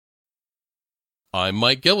I'm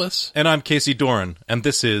Mike Gillis. And I'm Casey Doran, and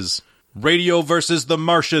this is Radio vs. the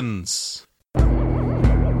Martians.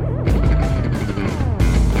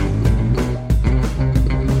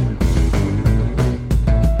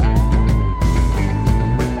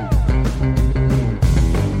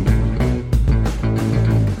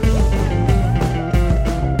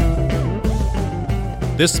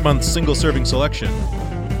 This month's single-serving selection,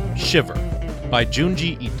 Shiver, by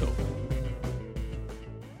Junji Ito.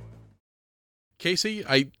 Casey,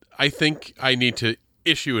 I think I need to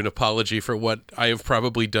issue an apology for what I have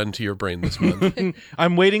probably done to your brain this month.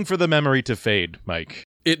 I'm waiting for the memory to fade, Mike.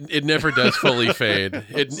 It never does fully fade.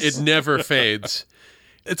 It never fades.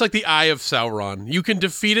 It's like the Eye of Sauron. You can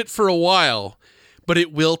defeat it for a while, but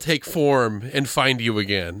it will take form and find you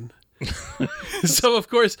again. So, of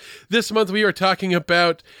course, this month we are talking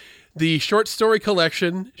about the short story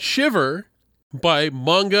collection Shiver by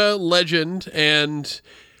manga legend and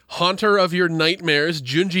haunter of your nightmares,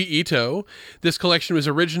 Junji Ito. This collection was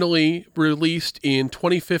originally released in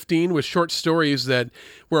 2015 with short stories that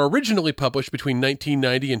were originally published between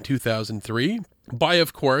 1990 and 2003. By,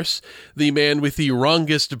 of course, the man with the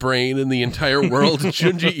wrongest brain in the entire world,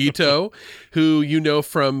 Junji Ito, who you know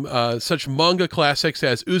from such manga classics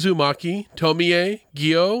as Uzumaki, Tomie,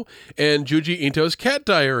 Gyo, and Junji Ito's Cat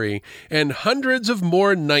Diary, and hundreds of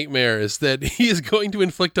more nightmares that he is going to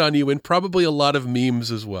inflict on you, and probably a lot of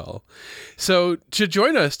memes as well. So to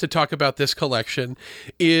join us to talk about this collection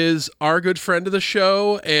is our good friend of the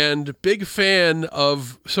show and big fan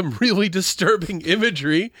of some really disturbing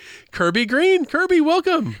imagery, Kirby Green. Kirby,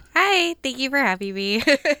 welcome. Hi, thank you for having me.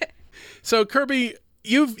 So, Kirby,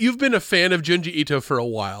 you've been a fan of Junji Ito for a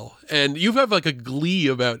while, and you have like a glee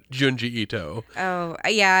about Junji Ito. Oh,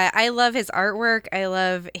 yeah, I love his artwork. I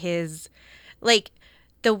love his, like,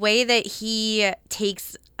 the way that he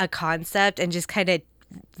takes a concept and just kind of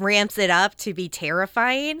ramps it up to be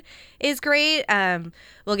terrifying is great.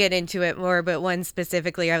 We'll get into it more, but one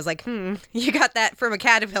specifically, I was like, you got that from a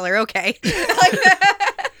caterpillar, okay.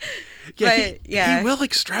 Yeah, he will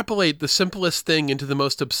extrapolate the simplest thing into the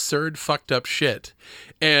most absurd, fucked up shit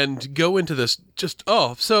and go into this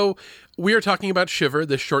so we are talking about Shiver,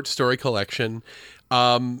 this short story collection.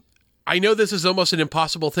 I know this is almost an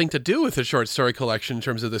impossible thing to do with a short story collection in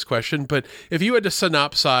terms of this question, but if you had to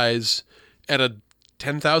synopsize at a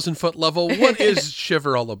 10,000 foot level, what is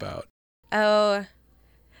Shiver all about? Oh,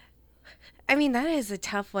 I mean, that is a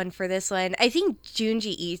tough one for this one. I think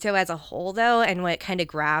Junji Ito as a whole, though, and what kind of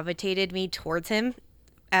gravitated me towards him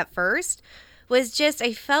at first was just,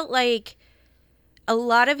 I felt like a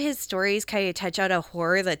lot of his stories kind of touch on a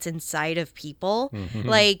horror that's inside of people. Mm-hmm.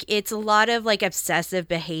 Like, it's a lot of, like, obsessive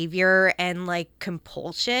behavior and, like,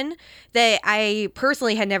 compulsion that I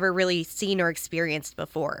personally had never really seen or experienced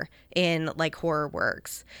before in, like, horror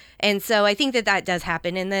works. And so I think that does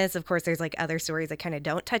happen in this. Of course, there's, like, other stories that kind of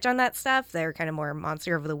don't touch on that stuff. They're kind of more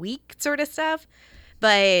monster of the week sort of stuff.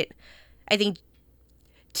 But I think,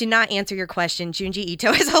 to not answer your question, Junji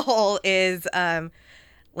Ito as a whole is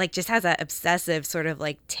like just has an obsessive sort of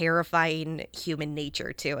like terrifying human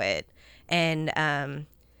nature to it. And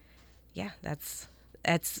yeah, that's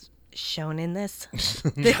shown in this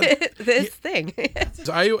thing.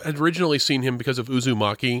 I had originally seen him because of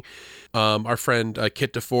Uzumaki. Our friend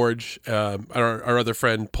Kit DeForge, our other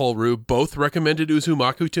friend Paul Rube, both recommended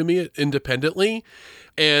Uzumaki to me independently.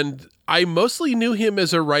 And I mostly knew him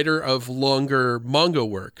as a writer of longer manga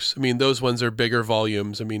works. I mean, those ones are bigger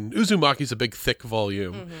volumes. I mean, Uzumaki's a big, thick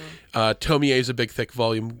volume. Mm-hmm. Tomie's a big, thick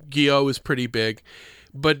volume. Gyo is pretty big.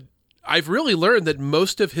 But I've really learned that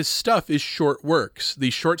most of his stuff is short works.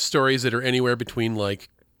 These short stories that are anywhere between like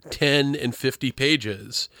 10 and 50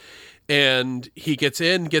 pages. And he gets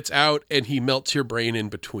in, gets out, and he melts your brain in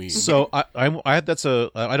between. So I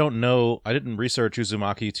don't know. I didn't research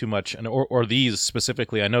Uzumaki too much, or these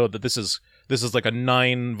specifically. I know that this is like a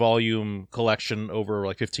 9-volume collection over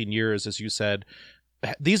like 15 years, as you said.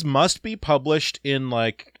 These must be published in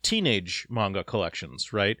like teenage manga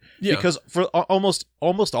collections, right? Yeah. Because for almost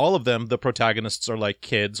all of them, the protagonists are like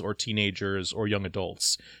kids or teenagers or young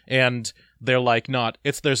adults, and they're like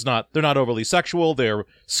they're not overly sexual. They're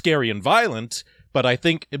scary and violent, but I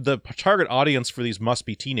think the target audience for these must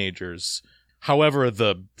be teenagers. However,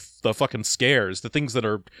 the fucking scares, the things that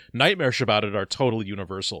are nightmarish about it, are totally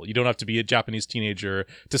universal. You don't have to be a Japanese teenager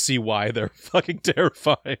to see why they're fucking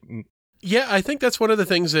terrifying. Yeah, I think that's one of the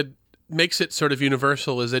things that makes it sort of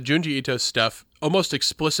universal, is that Junji Ito's stuff almost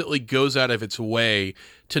explicitly goes out of its way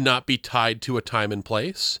to not be tied to a time and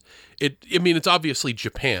place. It's obviously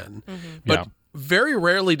Japan, but very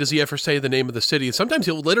rarely does he ever say the name of the city. Sometimes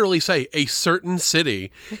he'll literally say a certain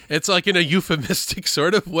city. It's like in a euphemistic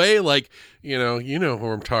sort of way, like, you know who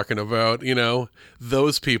I'm talking about,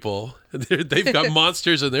 those people. They've got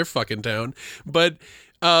monsters in their fucking town. But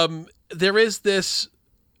there is this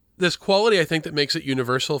quality, I think, that makes it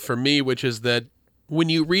universal for me, which is that when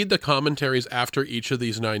you read the commentaries after each of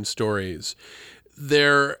these 9 stories,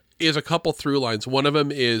 there is a couple through lines. One of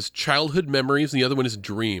them is childhood memories, and the other one is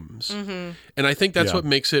dreams. Mm-hmm. And I think that's what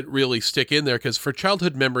makes it really stick in there, because for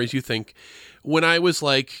childhood memories, you think, when I was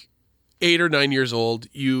like 8 or 9 years old,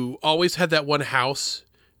 you always had that one house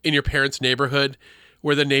in your parents' neighborhood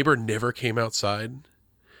where the neighbor never came outside.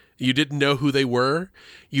 You didn't know who they were.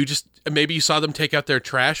 Maybe you saw them take out their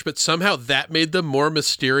trash, but somehow that made them more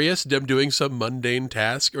mysterious, them doing some mundane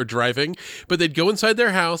task or driving. But they'd go inside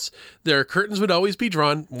their house. Their curtains would always be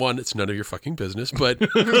drawn. One, it's none of your fucking business, but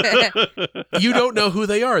you don't know who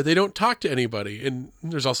they are. They don't talk to anybody. And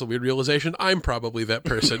there's also a weird realization. I'm probably that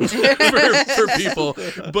person for people.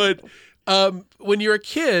 But when you're a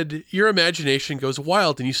kid, your imagination goes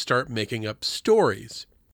wild and you start making up stories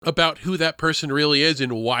about who that person really is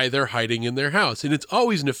and why they're hiding in their house. And it's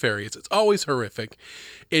always nefarious. It's always horrific.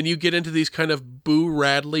 And you get into these kind of Boo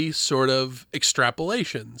Radley sort of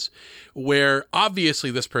extrapolations where obviously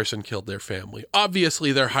this person killed their family.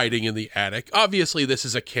 Obviously they're hiding in the attic. Obviously this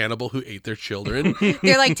is a cannibal who ate their children.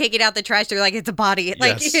 They're like taking out the trash. They're like, it's a body.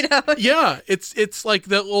 Like, Yeah, it's like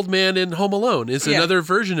the old man in Home Alone is another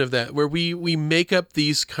version of that, where we make up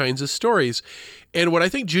these kinds of stories. And what I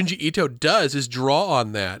think Junji Ito does is draw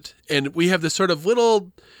on that. And we have this sort of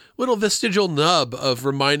little vestigial nub of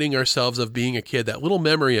reminding ourselves of being a kid, that little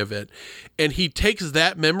memory of it. And he takes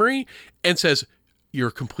that memory and says,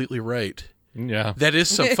 you're completely right. Yeah. That is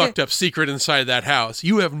some fucked up secret inside that house.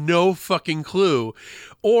 You have no fucking clue.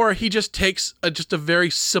 Or he just takes just a very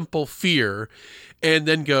simple fear and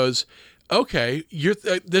then goes, okay,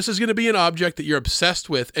 this is going to be an object that you're obsessed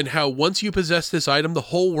with, and how once you possess this item, the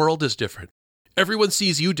whole world is different. Everyone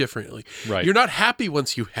sees you differently. Right. You're not happy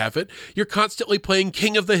once you have it. You're constantly playing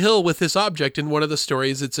King of the Hill with this object. In one of the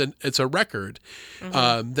stories, it's a record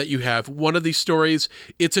that you have. One of these stories,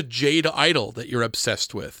 it's a jade idol that you're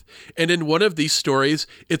obsessed with. And in one of these stories,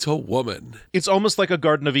 it's a woman. It's almost like a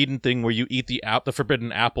Garden of Eden thing where you eat the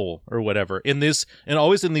forbidden apple or whatever.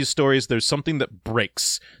 Always in these stories, there's something that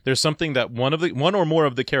breaks. There's something that one or more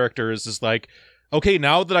of the characters is like, okay,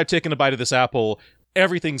 now that I've taken a bite of this apple,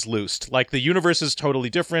 everything's loosed. Like, the universe is totally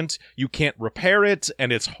different. You can't repair it,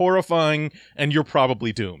 and it's horrifying, and you're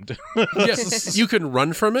probably doomed. Yes, you can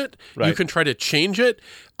run from it. Right. You can try to change it,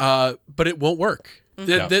 but it won't work.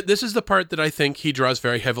 This is the part that I think he draws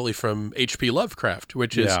very heavily from H.P. Lovecraft,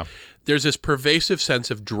 which is there's this pervasive sense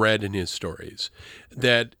of dread in his stories.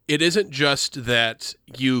 That it isn't just that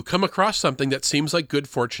you come across something that seems like good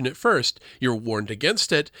fortune at first. You're warned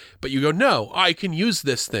against it, but you go, no, I can use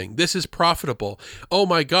this thing. This is profitable. Oh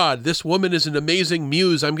my God, this woman is an amazing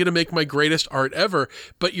muse. I'm going to make my greatest art ever.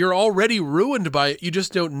 But you're already ruined by it. You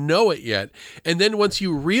just don't know it yet. And then once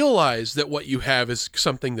you realize that what you have is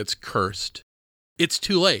something that's cursed, it's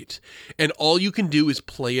too late, and all you can do is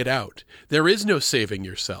play it out. There is no saving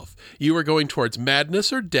yourself. You are going towards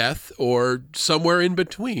madness or death or somewhere in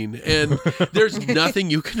between, and there's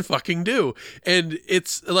nothing you can fucking do. And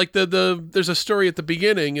it's like there's a story at the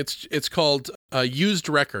beginning. It's called Used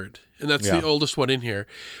Record, and that's the oldest one in here,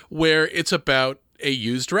 where it's about a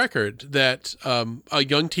used record that a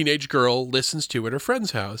young teenage girl listens to at her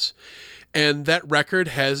friend's house, and that record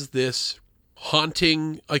has this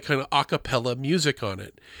haunting, like, kind of a cappella music on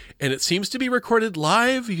it. And it seems to be recorded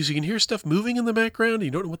live because you can hear stuff moving in the background. And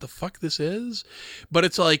you don't know what the fuck this is. But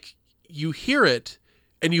it's like you hear it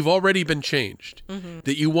and you've already been changed. Mm-hmm.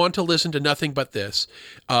 That you want to listen to nothing but this.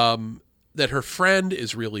 That her friend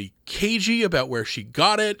is really cagey about where she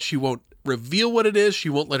got it. She won't reveal what it is. She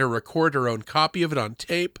won't let her record her own copy of it on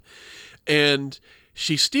tape. And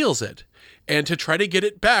she steals it. And to try to get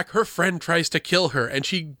it back, her friend tries to kill her, and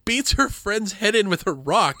she beats her friend's head in with a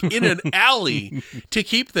rock in an alley to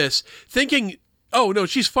keep this, thinking, oh, no,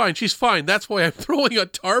 she's fine. That's why I'm throwing a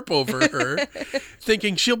tarp over her,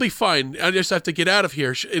 thinking she'll be fine. I just have to get out of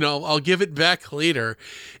here. I'll give it back later.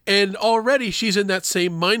 And already she's in that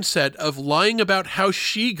same mindset of lying about how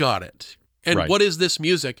she got it. And what is this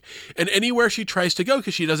music? And anywhere she tries to go,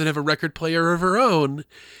 because she doesn't have a record player of her own,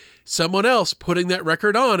 someone else putting that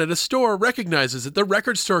record on at a store recognizes it. The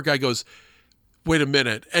record store guy goes, wait a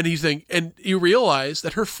minute. And you realize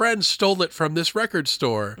that her friend stole it from this record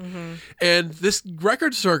store. Mm-hmm. And this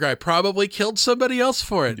record store guy probably killed somebody else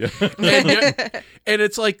for it. Yeah. And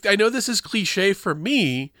it's like, I know this is cliche for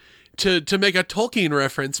me, to make a Tolkien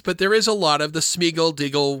reference, but there is a lot of the Smeagol,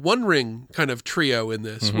 Deagol, One Ring kind of trio in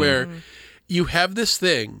this, where you have this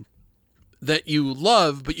thing that you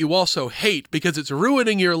love, but you also hate because it's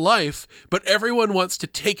ruining your life, but everyone wants to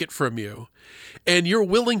take it from you. And you're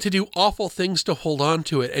willing to do awful things to hold on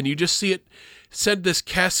to it, and you just see it send this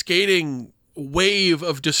cascading wave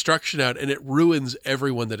of destruction out, and it ruins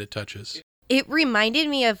everyone that it touches. It reminded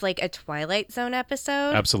me of like a Twilight Zone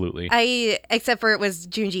episode. Absolutely. Except for it was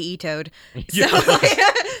Junji Ito'd.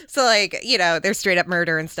 So like, you know, there's straight up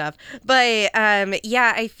murder and stuff. But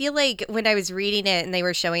yeah, I feel like when I was reading it and they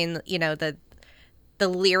were showing, you know, the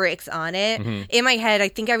lyrics on it, in my head, I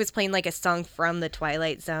think I was playing like a song from the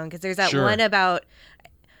Twilight Zone, because there's that one about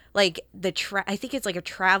like I think it's like a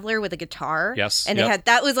traveler with a guitar. Yes. And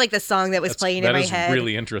that was like the song that was playing in my head. That is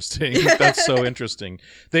really interesting. That's so interesting.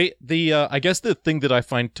 I guess the thing that I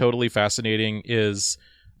find totally fascinating is,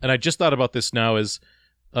 and I just thought about this now, is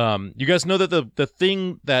you guys know that the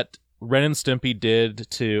thing that Ren and Stimpy did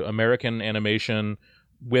to American animation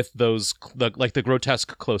with those like the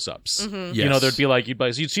grotesque close-ups. Yes. You know, there'd be like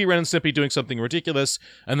you'd see Ren and Stimpy doing something ridiculous,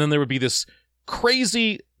 and then there would be this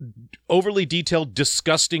crazy, overly detailed,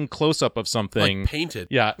 disgusting close-up of something, like painted.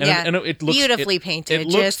 Yeah, and it looks beautifully painted. It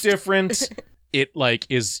looks different. It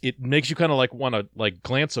makes you kind of like want to like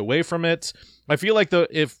glance away from it. I feel like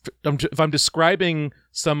if I'm describing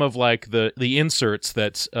some of like the inserts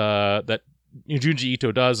that Junji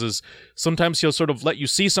Ito does, is sometimes he'll sort of let you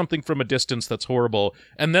see something from a distance that's horrible,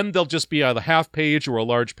 and then there'll just be either half page or a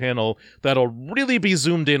large panel that'll really be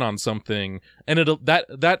zoomed in on something, and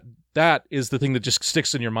that is the thing that just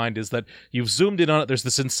sticks in your mind, is that you've zoomed in on it, there's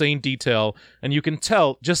this insane detail, and you can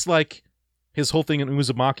tell, just like his whole thing in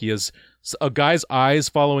Uzumaki is a guy's eyes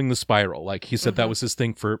following the spiral. Like he said that was his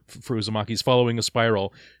thing for Uzumaki, he's following a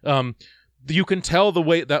spiral. You can tell the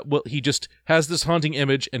way that he just has this haunting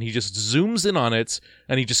image, and he just zooms in on it,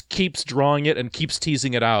 and he just keeps drawing it and keeps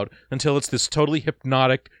teasing it out until it's this totally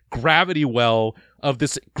hypnotic gravity well of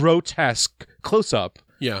this grotesque close-up.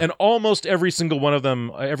 Yeah. And almost every single one of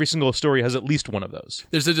them, every single story has at least one of those.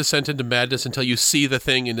 There's a descent into madness until you see the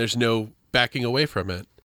thing and there's no backing away from it.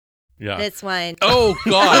 Yeah. This one. Oh,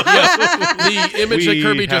 God. Yes. The image that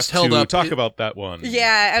Kirby just held up. Talk about that one.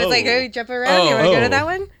 Yeah. I was like, oh, jump around. You want to go to that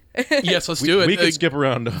one? Yes, let's do it. We can skip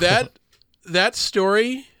around. That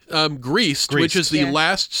story, Greased, which is the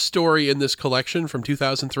last story in this collection from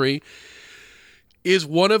 2003, is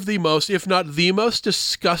one of the most, if not the most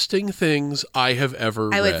disgusting things I have ever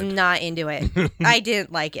read. I was not into it. I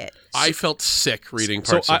didn't like it. I felt sick reading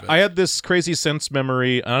parts of it. I had this crazy sense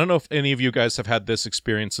memory. I don't know if any of you guys have had this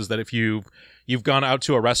experience, is that if you've gone out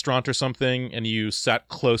to a restaurant or something and you sat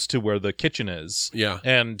close to where the kitchen is. Yeah.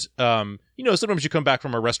 And, you know, sometimes you come back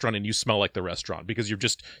from a restaurant and you smell like the restaurant because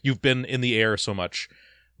you've been in the air so much.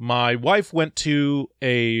 My wife went to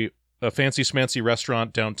a fancy schmancy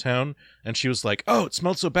restaurant downtown, and she was like, oh, it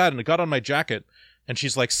smelled so bad, and it got on my jacket. And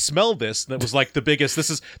she's like, smell this. And that was like the biggest,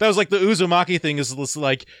 that was like the Uzumaki thing, is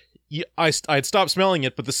like, I'd stopped smelling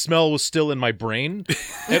it, but the smell was still in my brain.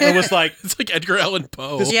 And it was like, it's like Edgar Allan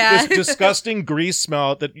Poe. This disgusting grease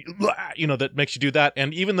smell that, you know, that makes you do that.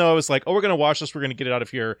 And even though I was like, oh, we're going to wash this, we're going to get it out of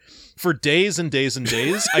here, for days and days and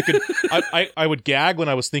days, I would gag when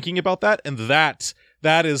I was thinking about that. And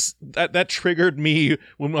that triggered me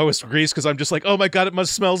when I was greased, because I'm just like, oh my God, it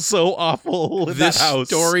must smell so awful in that house.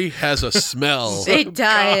 This story has a smell. It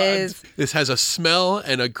does. God. This has a smell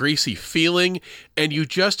and a greasy feeling, and you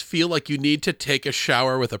just feel like you need to take a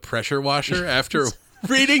shower with a pressure washer after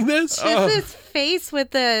reading this. Just his face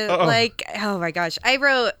with the, like, oh my gosh.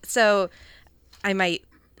 So I might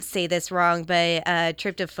say this wrong, but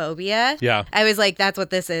tryptophobia. Yeah. I was like, that's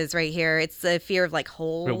what this is right here. It's the fear of like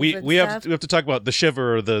holes. We have to talk about the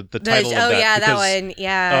Shiver, or the title of that. Oh yeah, because, that one.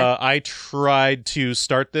 Yeah. I tried to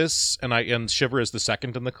start this, and Shiver is the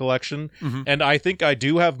second in the collection, and I think I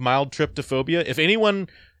do have mild tryptophobia. If anyone,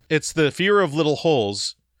 it's the fear of little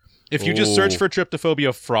holes. If you just search for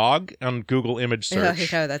tryptophobia frog on Google image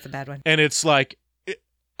search, oh, that's a bad one. And it's like,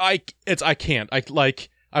 I can't.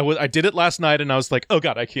 I did it last night, and I was like, oh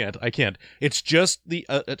God, I can't. It's just the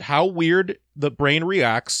how weird the brain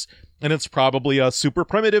reacts, and it's probably a super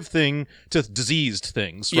primitive thing to diseased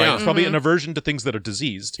things, right? Yeah. It's probably an aversion to things that are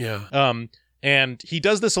diseased. Yeah. And he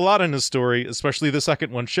does this a lot in his story, especially the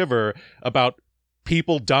second one, Shiver, about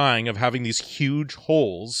people dying of having these huge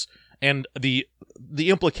holes, and the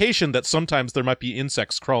implication that sometimes there might be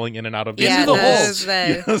insects crawling in and out of the holes.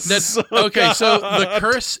 That's okay. So the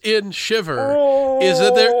curse in Shiver is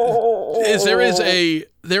that there is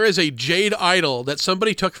there is a jade idol that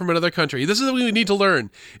somebody took from another country. This is what we need to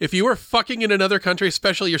learn. If you are fucking in another country,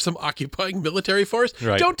 especially you're some occupying military force,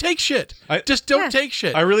 Right. don't take shit. Just don't take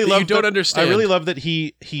shit. I really that love you don't that, understand. I really love that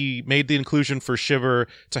he made the inclusion for Shiver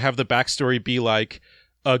to have the backstory be like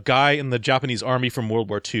a guy in the Japanese army from World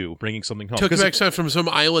War II bringing something home. Took back from some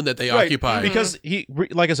island that they occupy. Because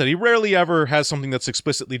like I said, he rarely ever has something that's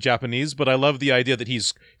explicitly Japanese, but I love the idea that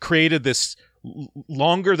he's created this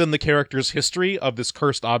longer than the character's history of this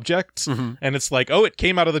cursed object, and it's like, oh, it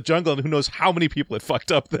came out of the jungle, and who knows how many people it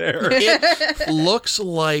fucked up there. It looks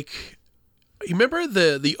like, you remember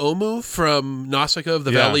the Omu from Nausicaa of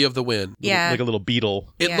the Valley of the Wind? Yeah. Like a little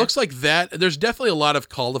beetle. It looks like that. There's definitely a lot of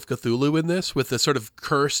Call of Cthulhu in this, with this sort of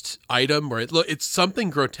cursed item where it's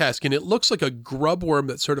something grotesque, and it looks like a grub worm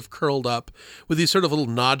that's sort of curled up with these sort of little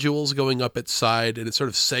nodules going up its side, and it's sort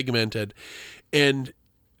of segmented. And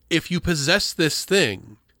if you possess this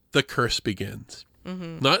thing, the curse begins.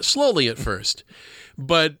 Not slowly at first,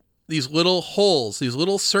 but these little holes, these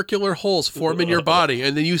little circular holes form in your body.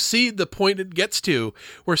 And then you see the point it gets to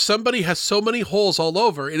where somebody has so many holes all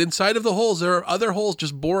over. And inside of the holes, there are other holes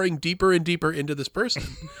just boring deeper and deeper into this person.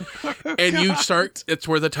 And you start, it's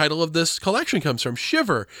where the title of this collection comes from,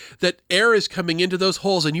 Shiver. That air is coming into those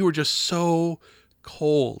holes, and you were just so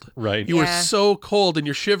cold. Right. You were so cold, and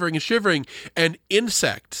you're shivering and shivering. And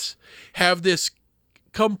insects have this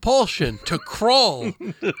compulsion to crawl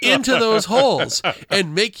into those holes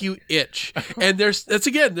and make you itch. And this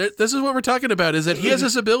is what we're talking about, is that he has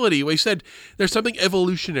this ability. We said there's something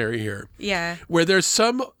evolutionary here. Yeah. Where there's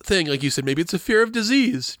something, like you said, maybe it's a fear of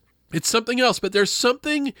disease. It's something else, but there's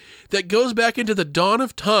something that goes back into the dawn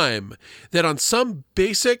of time that on some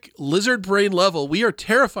basic lizard brain level, we are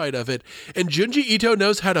terrified of it. And Junji Ito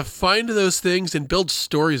knows how to find those things and build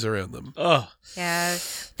stories around them. Ugh. Yeah.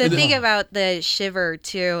 The thing about the Shiver,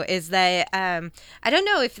 too, is that I don't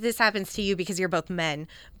know if this happens to you because you're both men,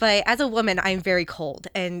 but as a woman, I'm very cold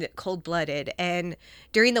and cold-blooded. And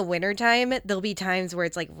during the wintertime, there'll be times where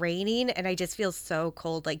it's like raining and I just feel so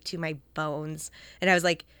cold, like to my bones. And I was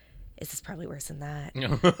like, this is probably worse than that.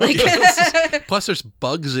 Plus, there's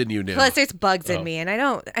bugs in you now. Plus, there's bugs in me, and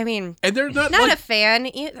and they're not a fan.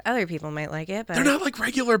 Other people might like it, but they're not like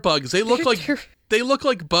regular bugs. They look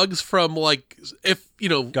like bugs from, like, if you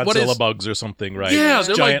know, Godzilla bugs or something, right? Yeah,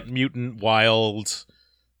 they're giant mutant wild.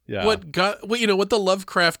 Yeah. What the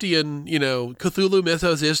Lovecraftian, Cthulhu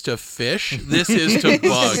mythos is to fish, this is to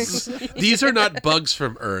bugs. These are not bugs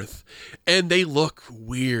from Earth. And they look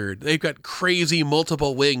weird. They've got crazy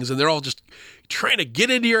multiple wings, and they're all just trying to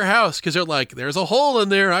get into your house because they're like, there's a hole in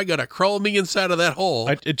there. I got to crawl me inside of that hole.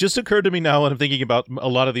 It just occurred to me now when I'm thinking about a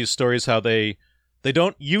lot of these stories, how they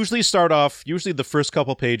don't usually start off, usually the first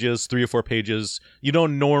couple pages, 3 or 4 pages, you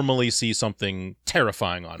don't normally see something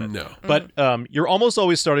terrifying on it. No. But you're almost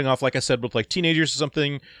always starting off, like I said, with like teenagers or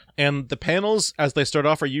something, and the panels, as they start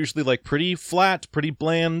off, are usually like pretty flat, pretty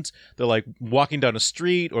bland. They're like walking down a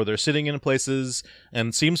street, or they're sitting in places,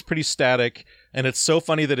 and seems pretty static. And it's so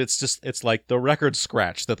funny that it's like the record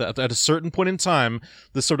scratch, that at a certain point in time,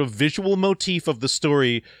 the sort of visual motif of the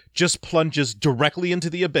story just plunges directly into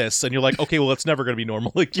the abyss, and you're like, okay, well, it's never going to be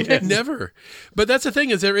normal again. Never. But that's the thing,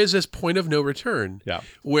 is there is this point of no return. Yeah.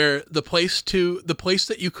 Where the place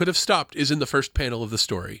that you could have stopped is in the first panel of the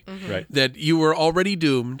story. Right. That you were already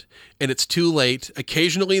doomed, and it's too late.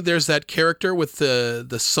 Occasionally there's that character with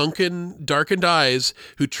the sunken, darkened eyes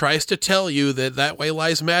who tries to tell you that way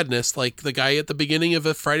lies madness, like the guy at the beginning of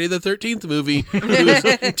a Friday the 13th movie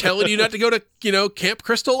who's telling you not to go to, Camp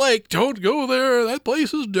Crystal Lake. Don't go there. That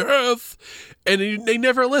place is death. And they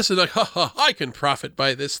never listen. Like, I can profit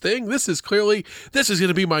by this thing. This is going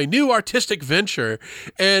to be my new artistic venture.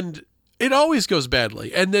 And it always goes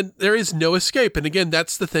badly. And then there is no escape. And again,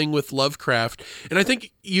 that's the thing with Lovecraft. And I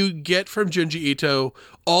think you get from Junji Ito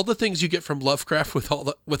all the things you get from Lovecraft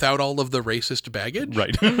without all of the racist baggage.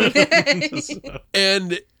 Right.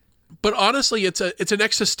 But honestly, it's an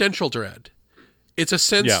existential dread. It's a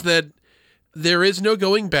sense that there is no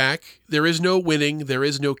going back. There is no winning. There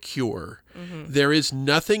is no cure. Mm-hmm. There is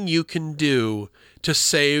nothing you can do to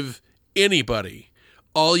save anybody.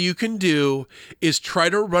 All you can do is try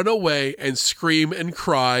to run away and scream and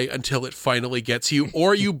cry until it finally gets you,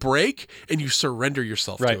 or you break and you surrender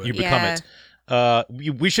yourself to it. You become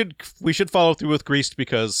it. We should follow through with Greased,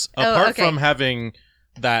 because apart from having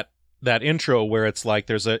that intro where it's like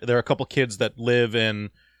there are a couple kids that live in,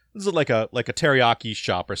 this is like a teriyaki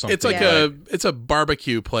shop or something. It's like it's a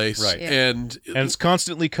barbecue place, right? And it's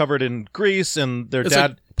constantly covered in grease, and their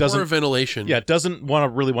dad doesn't ventilation. Yeah, doesn't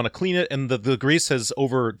really want to clean it, and the grease has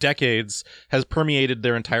over decades has permeated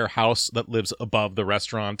their entire house that lives above the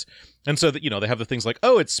restaurant. And so that, they have the things like,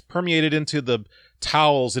 oh, it's permeated into the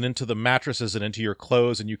towels and into the mattresses and into your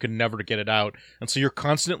clothes, and you can never get it out. And so you're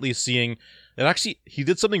constantly seeing. And actually, he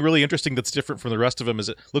did something really interesting that's different from the rest of them. Is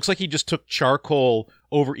it looks like he just took charcoal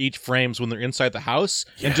over each frames when they're inside the house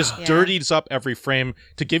and just dirties up every frame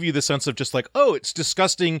to give you the sense of just like, oh, it's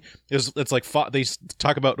disgusting. It's like they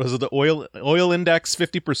talk about, was it the oil index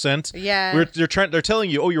 50%? Yeah, where they're telling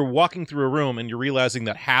you, oh, you're walking through a room and you're realizing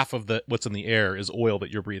that half of what's in the air is oil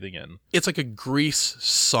that you're breathing in. It's like a grease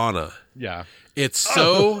sauna. Yeah. It's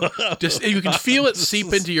so just you can feel it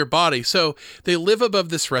seep into your body. So they live above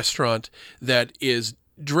this restaurant that is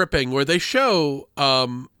dripping, where they show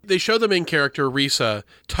the main character Risa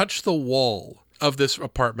touch the wall of this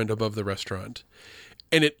apartment above the restaurant,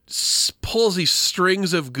 and it pulls these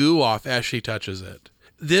strings of goo off as she touches it.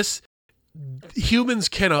 Humans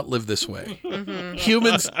cannot live this way. Mm-hmm.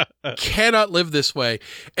 Humans cannot live this way.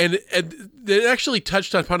 And it actually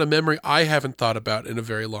touched upon a memory I haven't thought about in a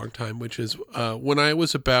very long time, which is when I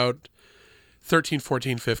was about 13,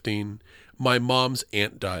 14, 15, my mom's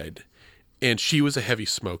aunt died, and she was a heavy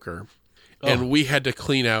smoker. Oh. And we had to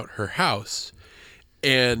clean out her house,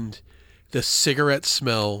 and the cigarette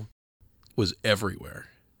smell was everywhere.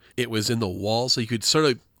 It was in the walls, so you could sort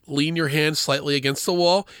of lean your hand slightly against the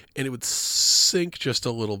wall, and it would sink just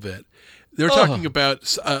a little bit. They were talking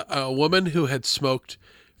about a woman who had smoked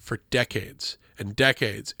for decades and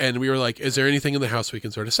decades, and we were like, is there anything in the house we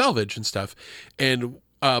can sort of salvage and stuff? And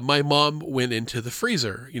my mom went into the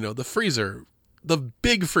freezer, the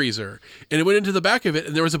big freezer, and it went into the back of it,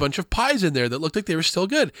 and there was a bunch of pies in there that looked like they were still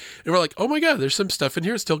good. And we're like, oh my God, there's some stuff in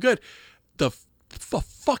here, it's still good. The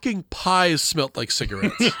fucking pies smelled like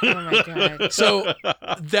cigarettes. Oh my God. So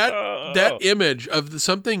that image of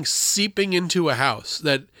something seeping into a house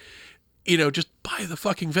that, just by the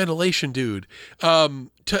fucking ventilation, dude.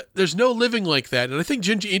 There's no living like that. And I think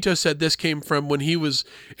Junji Ito said this came from when he was,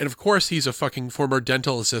 and of course he's a fucking former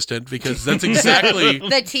dental assistant, because that's exactly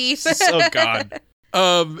the teeth. Oh God.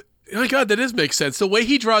 Oh my God, that does make sense. The way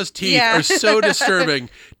he draws teeth are so disturbing.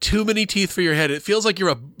 Too many teeth for your head. It feels like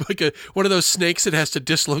you're one of those snakes that has to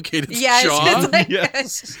dislocate its jaw.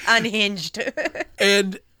 It's like unhinged.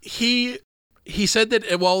 And he said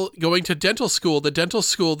that while going to dental school, the dental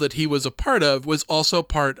school that he was a part of was also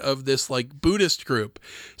part of this like Buddhist group.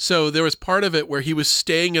 So there was part of it where he was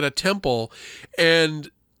staying at a temple, and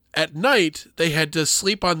at night they had to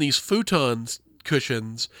sleep on these futons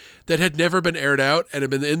cushions that had never been aired out and had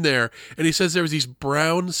been in there, and he says there was these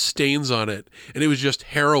brown stains on it, and it was just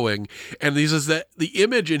harrowing. And he says that the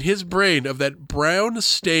image in his brain of that brown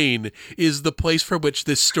stain is the place from which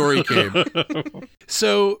this story came.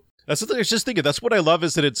 So that's the thing. I was just thinking, that's what I love,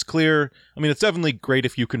 is that it's clear. I mean, it's definitely great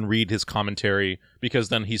if you can read his commentary, because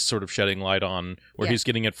then he's sort of shedding light on where he's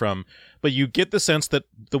getting it from. But you get the sense that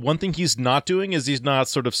the one thing he's not doing is he's not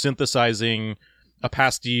sort of synthesizing a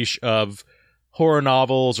pastiche of horror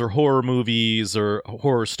novels or horror movies or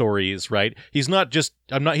horror stories, right? He's not just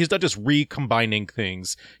recombining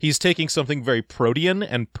things. He's taking something very protean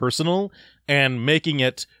and personal and making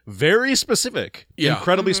it very specific,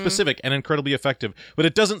 incredibly specific and incredibly effective. But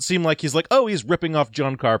it doesn't seem like he's like, oh, he's ripping off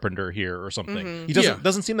John Carpenter here or something. Mm-hmm. He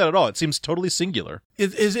doesn't seem that at all. It seems totally singular.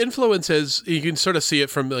 His influences, you can sort of see it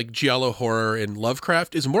from like giallo horror and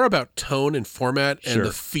Lovecraft, is more about tone and format and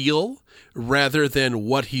the feel rather than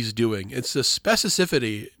what he's doing. It's the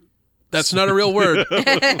specificity. That's not a real word.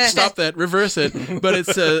 Stop that. Reverse it. But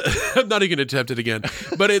it's I'm not even going to attempt it again.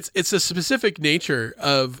 But it's a specific nature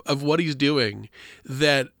of what he's doing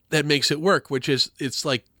that makes it work, which is, it's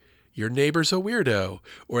like, your neighbor's a weirdo,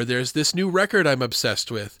 or there's this new record I'm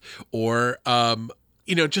obsessed with, or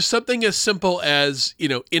just something as simple as,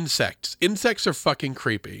 insects. Insects are fucking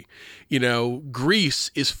creepy.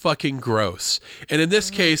 Grease is fucking gross. And in this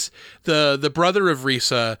case, the brother of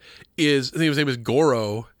Risa I think his name is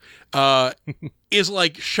Goro, is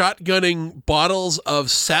like shotgunning bottles of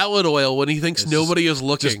salad oil when he thinks nobody is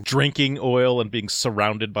looking. Just drinking oil and being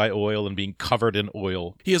surrounded by oil and being covered in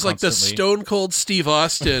oil. He is constantly like the Stone Cold Steve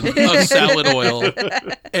Austin of salad oil.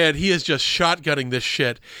 And he is just shotgunning this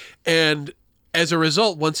shit. And as a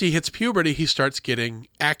result, once he hits puberty, he starts getting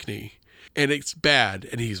acne. And it's bad,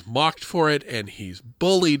 and he's mocked for it, and he's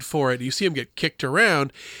bullied for it. You see him get kicked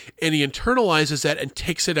around, and he internalizes that and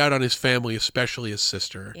takes it out on his family, especially his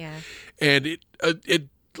sister. Yeah. And it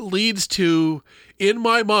leads to, in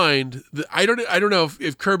my mind, I don't know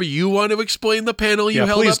if Kirby, you want to explain the panel you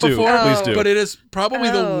held please up do. before, Please do. but it is probably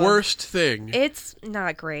the Oh. worst thing. It's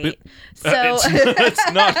not great. It's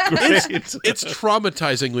not great. It's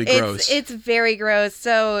traumatizingly gross. It's very gross.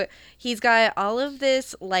 So he's got all of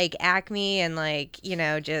this like acne and like,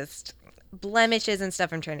 just blemishes and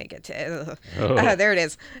stuff. I'm trying to get to there it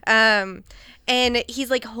is. And he's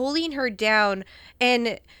like holding her down,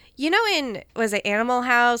 and was it Animal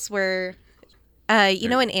House where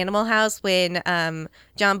in Animal House when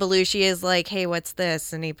John Belushi is like, hey, what's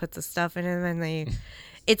this? And he puts the stuff in him and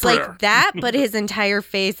it's like that, but his entire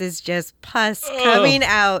face is just pus coming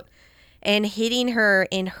out and hitting her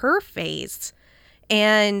in her face.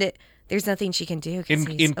 And there's nothing she can do.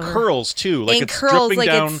 In curls, too. Like In it's curls, dripping like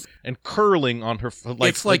down it's- and curling on her,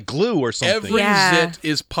 It's like glue or something. Every Yeah. zit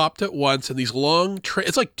is popped at once, and these long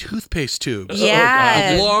it's like toothpaste tubes.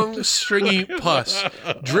 Yeah. Of long, stringy pus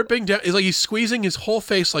dripping down. It's like he's squeezing his whole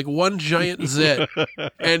face like one giant zit,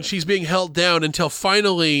 and she's being held down until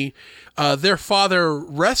finally their father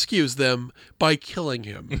rescues them by killing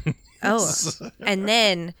him. Oh, and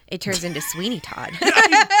then it turns into Sweeney Todd.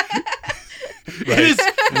 It is,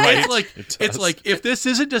 it's like if this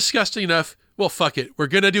isn't disgusting enough, well, fuck it. We're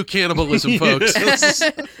gonna do cannibalism, folks.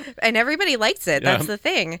 And everybody likes it. That's the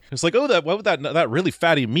thing. It's like, that really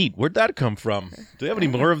fatty meat, where'd that come from? Do they have any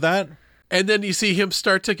more of that? And then you see him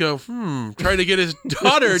start to go, trying to get his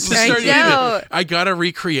daughter to I start eating know. it. I gotta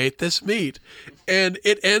recreate this meat. And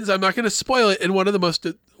it ends, I'm not gonna spoil it, in one of the most,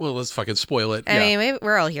 well, let's fucking spoil it. I mean,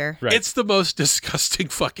 we're all here. Right. It's the most disgusting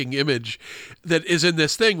fucking image that is in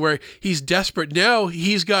this thing where he's desperate. Now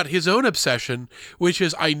he's got his own obsession, which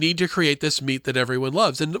is, I need to create this meat that everyone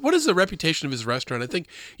loves. And what is the reputation of his restaurant? I think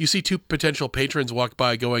you see two potential patrons walk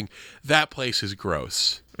by going, that place is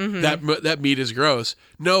gross. That meat is gross.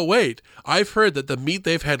 No, wait. I've heard that the meat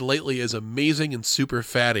they've had lately is amazing and super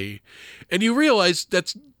fatty. And you realize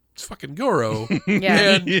that's fucking Goro.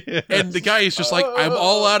 Yeah. And the guy is just like, I'm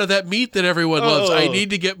all out of that meat that everyone loves. I need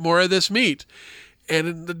to get more of this meat.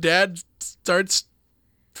 And the dad starts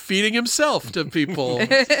feeding himself to people.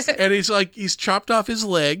 And he's chopped off his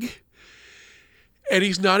leg. And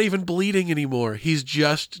he's not even bleeding anymore. He's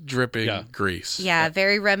just dripping grease. Yeah,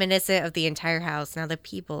 very reminiscent of the entire house. Now the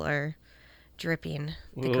people are dripping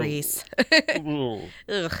the grease.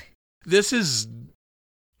 Ugh. This is...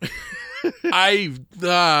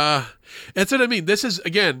 that's what I mean. This is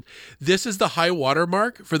the high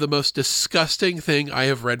watermark for the most disgusting thing I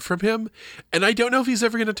have read from him. And I don't know if he's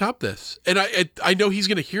ever going to top this. And I know he's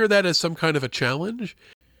going to hear that as some kind of a challenge.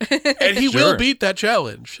 And he will beat that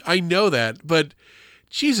challenge. I know that. But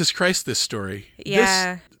Jesus Christ, this story.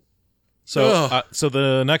 Yeah. So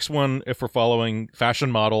the next one, if we're following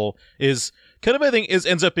fashion model, is kind of, I think,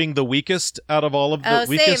 ends up being the weakest out of all of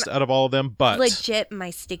them. But Legit, my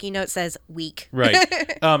sticky note says weak. right.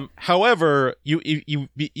 However,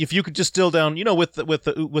 if you could distill down,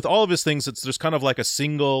 with all of his things, there's kind of like a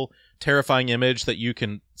single terrifying image that you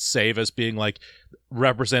can save as being like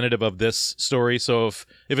representative of this story. So if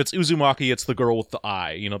it's Uzumaki, it's the girl with the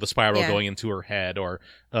eye, the spiral going into her head, or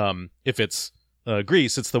if it's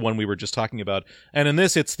Grease, it's the one we were just talking about. And in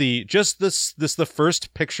this, it's the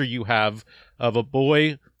first picture you have of a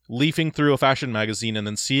boy leafing through a fashion magazine and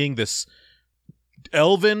then seeing this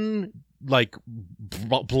elven, like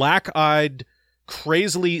black-eyed,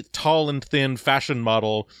 crazily tall and thin fashion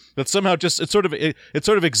model that somehow just it sort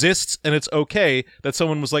of exists, and it's okay that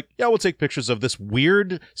someone was like, yeah, we'll take pictures of this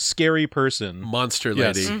weird, scary person, monster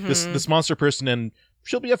lady. Yes, this monster person, and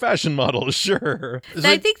she'll be a fashion model, sure.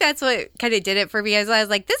 I think that's what kind of did it for me. As I was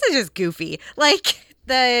like, this is just goofy. Like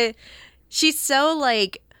she's so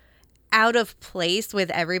like out of place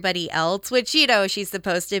with everybody else, which she's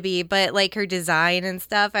supposed to be, but like her design and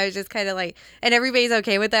stuff, I was just kind of like, and everybody's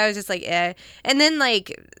okay with that. I was just like, eh. And then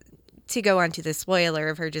like to go on to the spoiler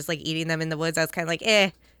of her just like eating them in the woods, I was kind of like, eh.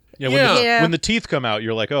 Yeah, when the teeth come out,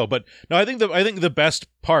 you're like, oh. But no, I think the best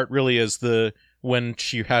part really is when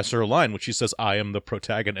she has her line, when she says, I am the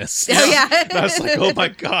protagonist. Oh, yeah. And I was like, oh my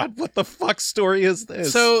God, what the fuck story is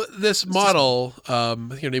this? So this model, her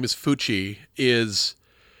name is Fuchi, is,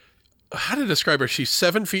 how to describe her? She's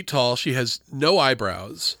 7 feet tall. She has no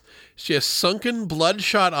eyebrows. She has sunken,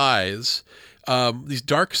 bloodshot eyes. These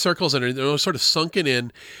dark circles in her, they're sort of sunken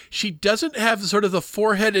in. She doesn't have sort of the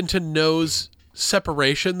forehead into nose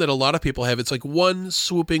separation that a lot of people have. It's like one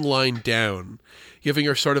swooping line down, giving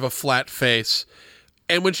her sort of a flat face.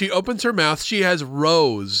 And when she opens her mouth, she has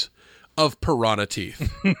rows of piranha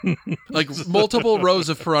teeth. Like multiple rows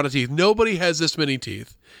of piranha teeth. Nobody has this many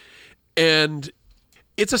teeth. And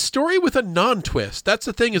it's a story with a non-twist. That's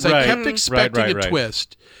the thing, is I Right. kept expecting Right. a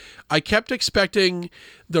twist. I kept expecting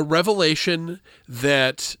the revelation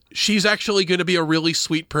that she's actually going to be a really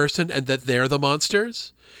sweet person and that they're the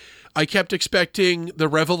monsters. I kept expecting the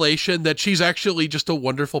revelation that she's actually just a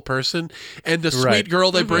wonderful person and the sweet Right.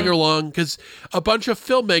 girl they bring her along, because a bunch of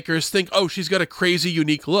filmmakers think, oh, she's got a crazy,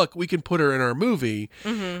 unique look. We can put her in our movie.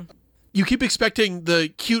 You keep expecting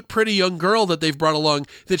the cute, pretty young girl that they've brought along,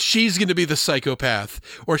 that she's going to be the psychopath,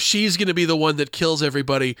 or she's going to be the one that kills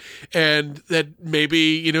everybody, and that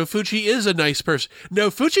maybe, Fuchi is a nice person. No,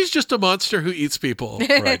 Fuchi's just a monster who eats people.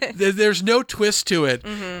 Right. There's no twist to it.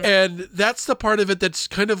 And that's the part of it that's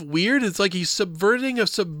kind of weird. It's like he's subverting a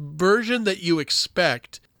subversion that you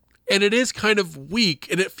expect, and it is kind of weak,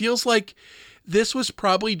 and it feels like this was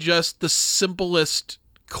probably just the simplest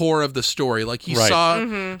core of the story. Like he Right. saw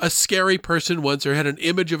a scary person once, or had an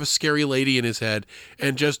image of a scary lady in his head,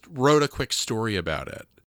 and just wrote a quick story about it.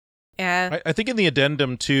 Yeah. I think in the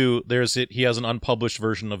addendum too, he has an unpublished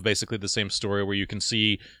version of basically the same story where you can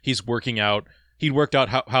see he worked out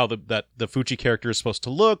how the Fuchi character is supposed to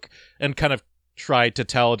look, and kind of tried to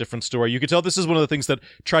tell a different story. You could tell this is one of the things that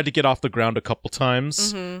tried to get off the ground a couple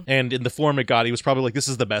times, and in the form it got, he was probably like, this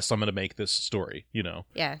is the best I'm going to make this story, Yeah.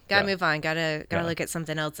 Gotta Yeah. move on. Gotta Yeah. look at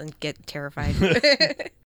something else and get terrified.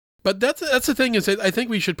 But that's the thing, is I think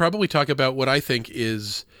we should probably talk about what I think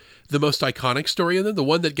is the most iconic story in them, the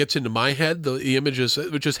one that gets into my head, the images,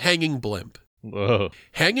 which is Hanging Blimp. Whoa.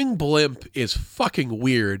 Hanging Blimp is fucking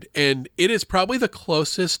weird, and it is probably the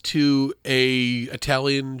closest to a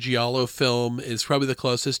Italian giallo film. It's probably the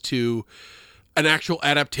closest to an actual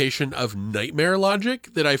adaptation of nightmare logic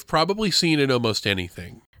that I've probably seen in almost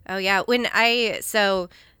anything. Oh yeah,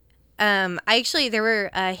 actually there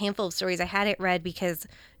were a handful of stories I hadn't read because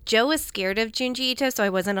Joe was scared of Junji Ito, so I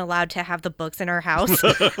wasn't allowed to have the books in our house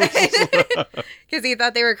because he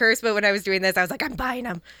thought they were cursed. But when I was doing this, I was like, I'm buying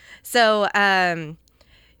them. So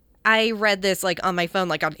I read this like on my phone,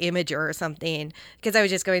 like on Imager or something, because I was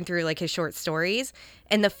just going through like his short stories.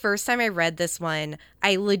 And the first time I read this one,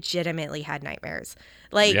 I legitimately had nightmares.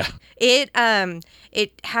 Like Yeah. it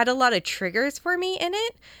had a lot of triggers for me in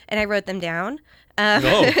it, and I wrote them down.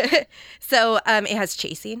 Oh. So it has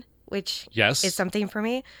chasing, which Yes. is something for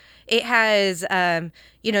me. It has,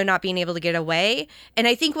 not being able to get away. And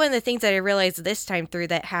I think one of the things that I realized this time through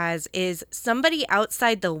that has is somebody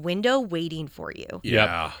outside the window waiting for you.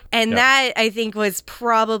 Yeah. And Yep. that, I think, was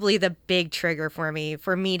probably the big trigger for me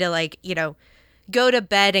to, like, go to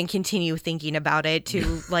bed and continue thinking about it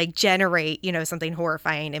to, like, generate, something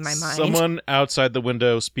horrifying in my mind. Someone outside the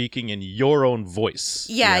window speaking in your own voice.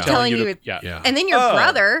 Yeah, telling you. yeah. Yeah. And then your Oh.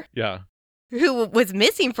 brother, Yeah. who was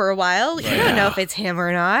missing for a while, you don't know if it's him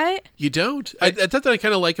or not. You don't. That's what I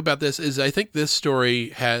kind of like about this is I think this story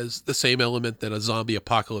has the same element that a zombie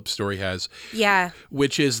apocalypse story has, Yeah.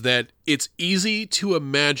 which is that it's easy to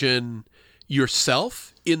imagine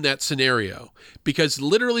yourself in that scenario, because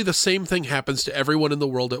literally the same thing happens to everyone in the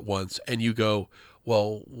world at once, and you go,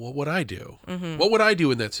 well, what would I do? What would I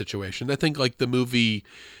do in that situation? I think like the movie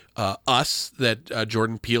Us that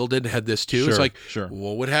Jordan Peele did had this too. It's Sure, like, sure.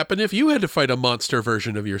 what would happen if you had to fight a monster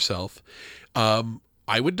version of yourself?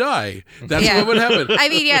 I would die. That's Yeah. what would happen. I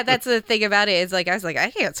mean, yeah, that's the thing about it is like, I was like, I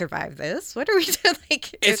can't survive this. What are we doing?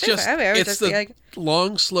 Like, It's just, I would it's just the be like,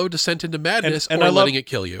 long, slow descent into madness, And or I love- letting it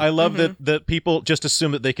kill you. I love that people just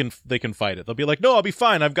assume that they can fight it. They'll be like, "No, I'll be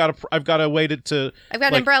fine. I've got a way to I've got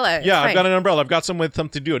an like, umbrella. It's Yeah, I've fine." got an umbrella. I've got something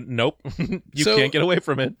to do it." Nope, you So- can't get away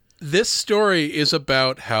from it. This story is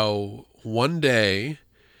about how one day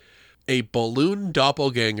a balloon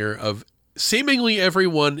doppelganger of seemingly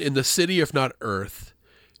everyone in the city, if not Earth,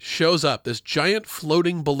 shows up. This giant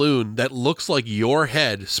floating balloon that looks like your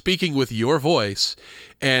head speaking with your voice.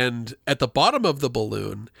 And at the bottom of the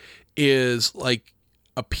balloon is like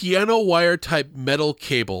a piano wire type metal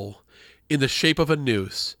cable in the shape of a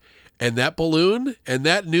noose. And that balloon and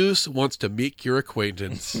that noose wants to make your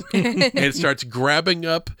acquaintance. And it starts grabbing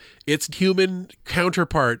up its human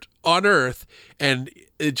counterpart on Earth, and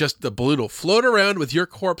the balloon will float around with your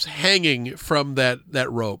corpse hanging from that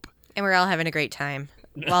rope. And we're all having a great time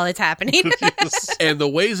while it's happening. And the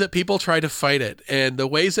ways that people try to fight it, and the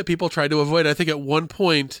ways that people try to avoid it. I think at one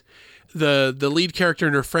point, the lead character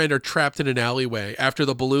and her friend are trapped in an alleyway. After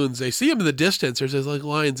the balloons, they see them in the distance. There's like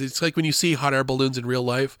lines. It's like when you see hot air balloons in real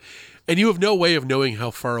life, and you have no way of knowing how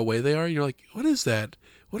far away they are. You're like, what is that?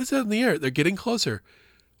 What is that in the air? They're getting closer.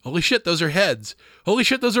 Holy shit, those are heads. Holy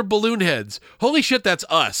shit, those are balloon heads. Holy shit, that's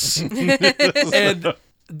us. And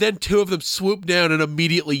then two of them swoop down and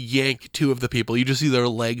immediately yank two of the people. You just see their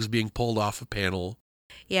legs being pulled off a panel.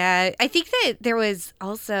 Yeah, I think that there was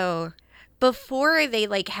also before they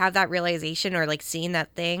like have that realization or like seeing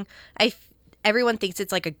that thing, everyone thinks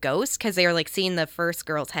it's like a ghost because they are like seeing the first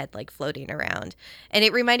girl's head like floating around. And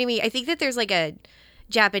it reminded me, I think that there's like a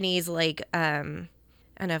Japanese like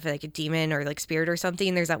I don't know if like a demon or like spirit or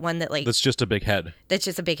something. There's that one that like That's just a big head. that's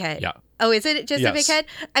just a big head. Yeah. Oh, is it just a big Yes. head?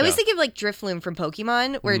 I was Yeah. thinking of like Drifloon from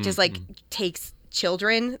Pokemon, where it just like takes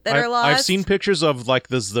children that are lost. I've seen pictures of like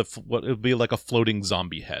this what it would be like a floating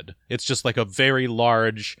zombie head. It's just like a very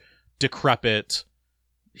large, decrepit,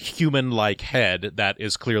 human-like head that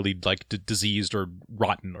is clearly like diseased or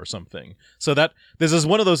rotten or something. So that this is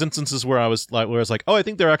one of those instances where I was like, oh, I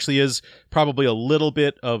think there actually is probably a little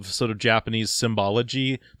bit of sort of Japanese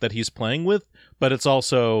symbology that he's playing with, but it's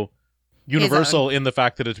also universal in the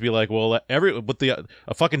fact that it'd be like, well,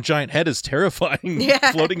 a fucking giant head is terrifying.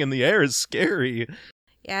 Yeah. Floating in the air is scary.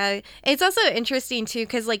 Yeah, it's also interesting too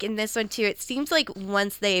because like in this one too, it seems like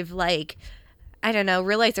once they've like, I don't know,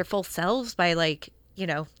 realized their full selves by like, you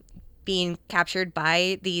know, being captured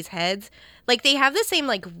by these heads, like they have the same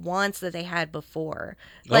like wants that they had before.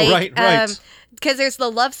 Like, right. Because there's the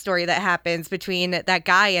love story that happens between that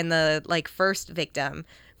guy and the like first victim,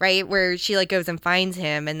 right? Where she like goes and finds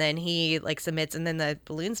him, and then he like submits, and then the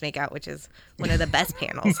balloons make out, which is one of the best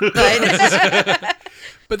panels. But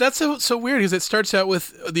But that's so weird because it starts out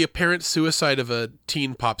with the apparent suicide of a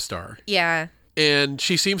teen pop star. yeah, And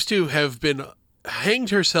she seems to have been hanged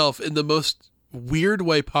herself in the most weird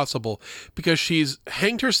way possible because she's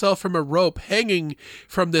hanged herself from a rope hanging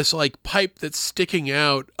from this like pipe that's sticking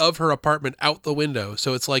out of her apartment out the window.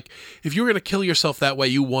 So it's like if you were going to kill yourself that way,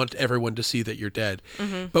 you want everyone to see that you're dead.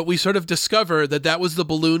 But we sort of discover that was the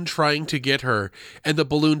balloon trying to get her, and the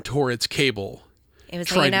balloon tore its cable. it was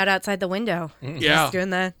Tried- hanging out outside the window. Yeah. Just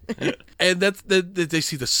doing that. And that's they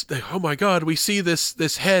see this. Oh my God, we see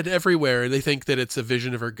this head everywhere, and they think that it's a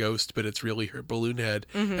vision of her ghost, but it's really her balloon head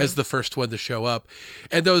as the first one to show up.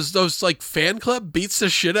 And those like fan club beats the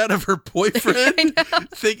shit out of her boyfriend.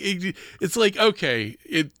 Thinking it's like okay,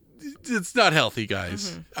 it's not healthy,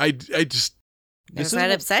 guys. I just There's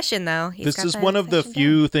that obsession though. He's This got is that one of the obsession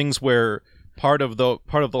few things where part of the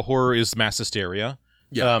horror is mass hysteria.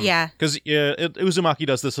 Yeah. Yeah. Because Uzumaki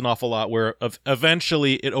does this an awful lot, where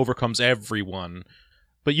eventually it overcomes everyone,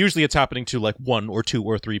 but usually it's happening to like one or two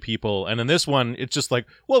or three people. And in this one, it's just like,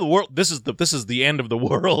 well, the world. This is the end of the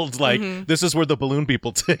world. Like this is where the balloon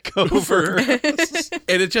people take over.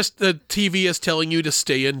 And it just the TV is telling you to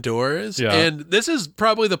stay indoors. Yeah. And this is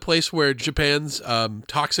probably the place where Japan's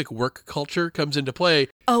toxic work culture comes into play.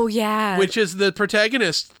 Oh yeah. Which is the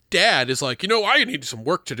protagonist's dad is like, I need some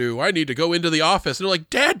work to do. I need to go into the office. And they're like,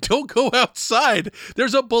 Dad, don't go outside.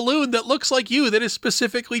 There's a balloon that looks like you that is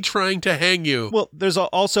specifically trying to hang you. Well, there's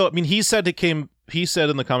also, I mean, he said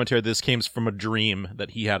in the commentary this came from a dream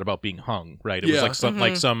that he had about being hung, right? It Yeah. was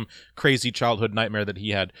like some crazy childhood nightmare that he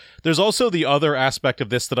had. There's also the other aspect of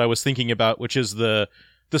this that I was thinking about, which is the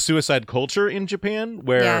suicide culture in Japan,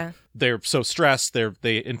 where they're so stressed, they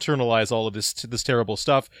internalize all of this terrible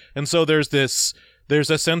stuff. And so there's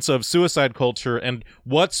a sense of suicide culture, and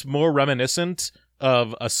what's more reminiscent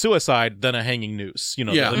of a suicide than a hanging noose, the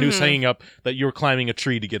noose hanging up that you're climbing a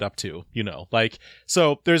tree to get up to, like,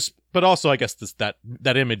 so but also I guess that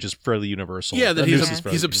image is fairly universal. Yeah, that The noose is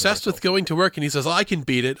fairly he's obsessed universal. with going to work, and he says, I can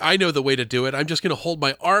beat it. I know the way to do it. I'm just going to hold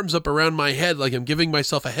my arms up around my head like I'm giving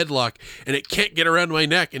myself a headlock, and it can't get around my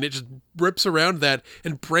neck, and it just rips around that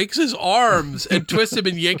and breaks his arms and twists him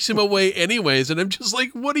and yanks him away anyways. And I'm just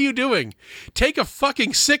like, what are you doing? Take a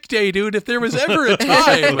fucking sick day, dude, if there was ever a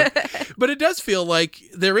time. But it does feel like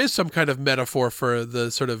there is some kind of metaphor for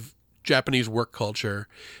the sort of Japanese work culture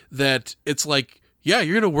that it's like, yeah,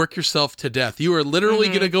 you're going to work yourself to death. You are literally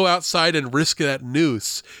going to go outside and risk that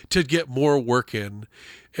noose to get more work in.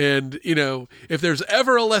 And, if there's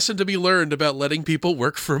ever a lesson to be learned about letting people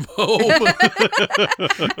work from home,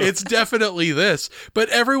 it's definitely this. But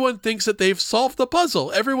everyone thinks that they've solved the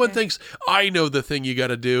puzzle. Everyone thinks, I know the thing you got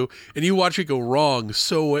to do. And you watch it go wrong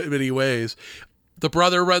so many ways. The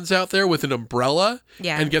brother runs out there with an umbrella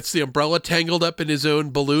and gets the umbrella tangled up in his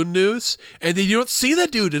own balloon noose. And then you don't see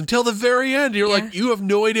that dude until the very end. You're like, you have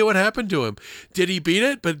no idea what happened to him. Did he beat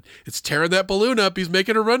it? But it's tearing that balloon up. He's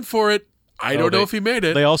making a run for it. I don't know if he made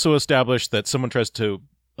it. They also established that someone tries to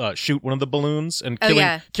shoot one of the balloons, and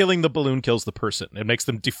killing the balloon kills the person. It makes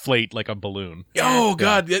them deflate like a balloon. Oh,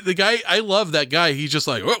 God. The guy, I love that guy. He's just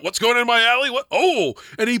like, what's going on in my alley? What? Oh!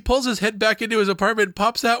 And he pulls his head back into his apartment,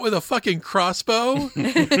 pops out with a fucking crossbow,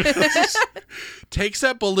 takes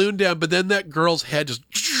that balloon down, but then that girl's head just...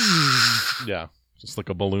 Yeah. Just like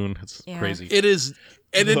a balloon. It's crazy. It is.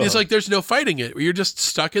 And it's like there's no fighting it. You're just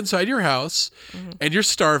stuck inside your house and you're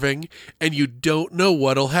starving and you don't know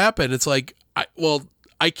what'll happen. It's like,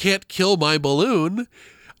 I can't kill my balloon.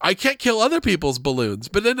 I can't kill other people's balloons.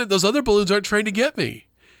 But then those other balloons aren't trying to get me.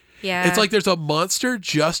 Yeah. It's like there's a monster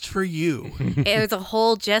just for you. It was a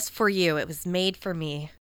hole just for you. It was made for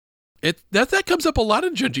me. That comes up a lot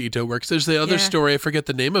in Junji Ito works. There's the other story, I forget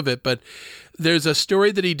the name of it, but there's a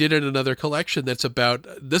story that he did in another collection that's about,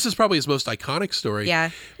 this is probably his most iconic story. Yeah,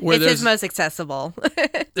 where it's his most accessible.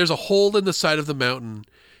 There's a hole in the side of the mountain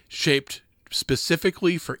shaped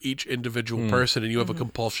specifically for each individual person, and you have a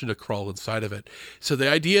compulsion to crawl inside of it. So the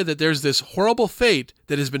idea that there's this horrible fate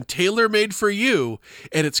that has been tailor-made for you,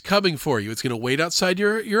 and it's coming for you. It's going to wait outside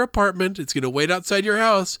your apartment. It's going to wait outside your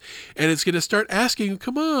house, and it's going to start asking you,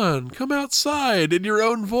 come on, come outside, in your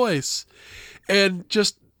own voice. And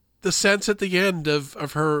just the sense at the end of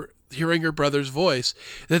her hearing her brother's voice,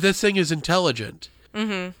 that this thing is intelligent.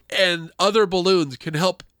 And other balloons can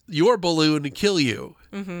help your balloon kill you.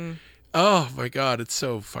 Oh my God, it's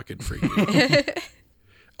so fucking freaky.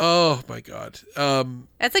 Oh my God.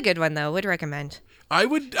 That's a good one though. Would recommend. I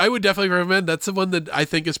would definitely recommend. That's the one that I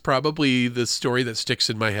think is probably the story that sticks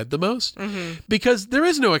in my head the most, because there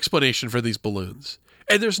is no explanation for these balloons,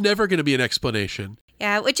 and there's never going to be an explanation.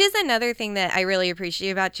 Yeah, which is another thing that I really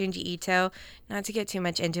appreciate about Junji Ito. Not to get too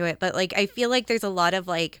much into it, but like I feel like there's a lot of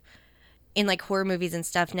like in like horror movies and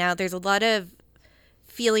stuff now, there's a lot of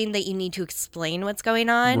feeling that you need to explain what's going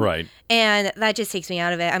on. Right. And that just takes me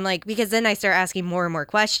out of it. I'm like, because then I start asking more and more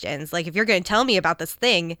questions. Like, if you're going to tell me about this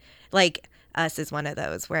thing, like Us is one of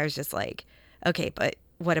those where I was just like, okay, but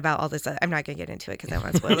what about all this? I'm not going to get into it because I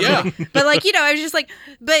want to spoil it. Yeah. But like, you know, I was just like,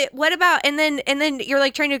 but what about, and then you're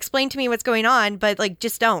like trying to explain to me what's going on, but like,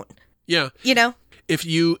 just don't, Yeah. you know? If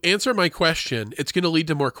you answer my question, it's going to lead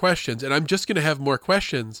to more questions, and I'm just going to have more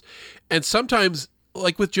questions. And sometimes,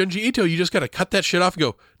 like with Junji Ito, you just got to cut that shit off and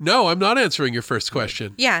go, no, I'm not answering your first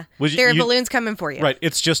question. Yeah. Would you- There are you- balloons coming for you. Right.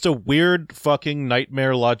 It's just a weird fucking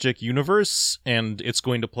nightmare logic universe, and it's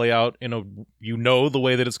going to play out in the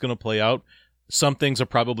way that it's going to play out. Some things are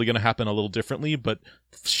probably going to happen a little differently, but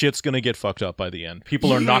shit's going to get fucked up by the end.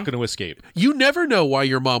 People are not going to escape. You never know why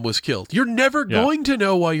your mom was killed. You're never going to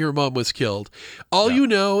know why your mom was killed. All you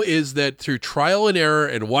know is that through trial and error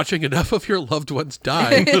and watching enough of your loved ones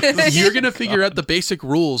die, you're going to figure out the basic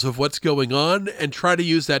rules of what's going on and try to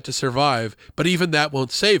use that to survive. But even that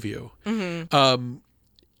won't save you. There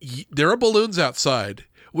are balloons outside.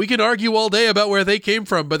 We can argue all day about where they came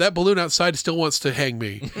from, but that balloon outside still wants to hang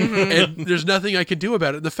me. And there's nothing I can do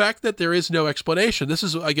about it. And the fact that there is no explanation, this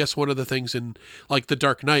is, I guess, one of the things in like The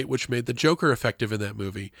Dark Knight, which made the Joker effective in that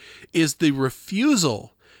movie, is the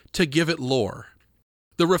refusal to give it lore.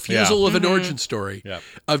 The refusal of an origin story,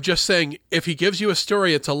 of just saying, if he gives you a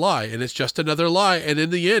story, it's a lie, and it's just another lie, and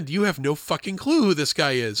in the end, you have no fucking clue who this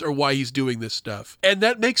guy is or why he's doing this stuff. And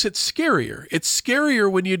that makes it scarier. It's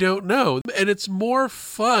scarier when you don't know, and it's more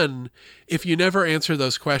fun if you never answer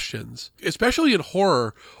those questions. Especially in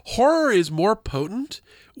horror. Horror is more potent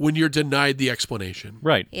when you're denied the explanation.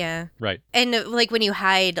 Right. Yeah. Right. And like when you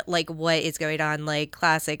hide like what is going on, like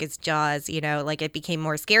classic, it's Jaws, you know, like it became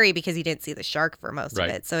more scary because you didn't see the shark for most of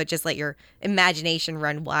it. So it just let your imagination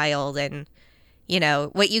run wild, and, you know,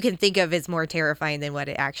 what you can think of is more terrifying than what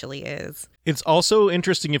it actually is. It's also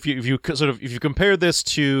interesting if you compare this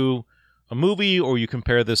to a movie, or you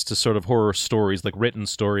compare this to sort of horror stories, like written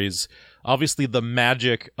stories. Obviously, the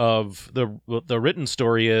magic of the written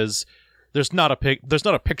story is there's not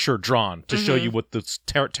a picture drawn to show you what this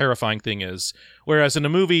terrifying thing is. Whereas in a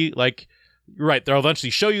movie, like, you're right, they'll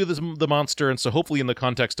eventually show you the monster, and so hopefully in the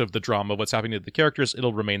context of the drama, what's happening to the characters,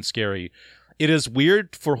 it'll remain scary. It is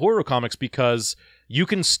weird for horror comics because you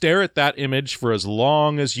can stare at that image for as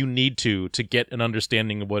long as you need to get an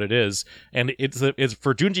understanding of what it is. And it's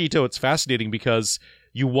for Junji Ito, it's fascinating because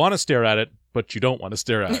you want to stare at it, but you don't want to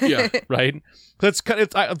stare at it. Yeah. Right? I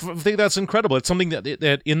think that's incredible. It's something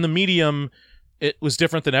that in the medium, it was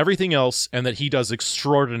different than everything else, and that he does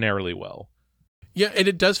extraordinarily well. Yeah, and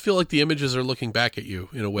it does feel like the images are looking back at you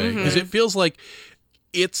in a way, because it feels like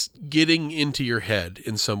it's getting into your head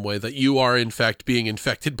in some way, that you are in fact being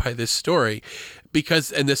infected by this story.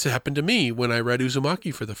 Because, and this happened to me when I read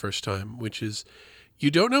Uzumaki for the first time, which is,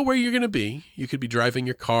 you don't know where you're going to be. You could be driving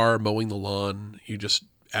your car, mowing the lawn, you just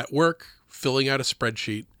at work, filling out a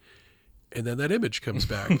spreadsheet, and then that image comes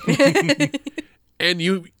back. And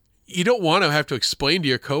you don't want to have to explain to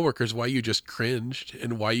your coworkers why you just cringed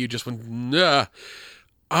and why you just went, nah.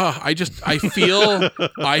 I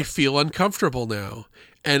feel uncomfortable now.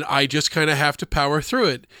 and I just kind of have to power through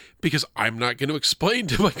it because I'm not going to explain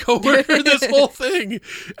to my coworker this whole thing.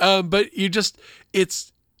 But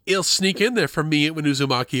it'll sneak in there. For me when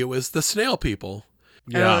Uzumaki, it was the snail people.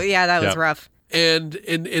 Oh, yeah, that was rough. And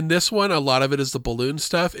in this one, a lot of it is the balloon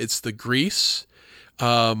stuff. It's the grease.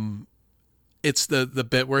 It's the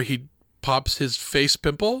bit where he pops his face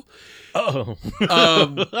pimple. Oh.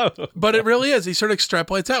 But it really is. He sort of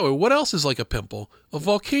extrapolates out. Well, what else is like a pimple? A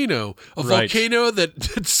volcano. A volcano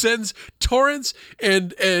that sends torrents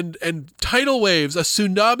and tidal waves, a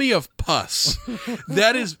tsunami of pus.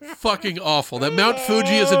 That is fucking awful. That Mount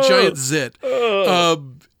Fuji is a giant zit.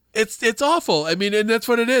 It's awful. I mean, and that's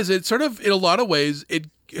what it is. It's sort of, in a lot of ways, it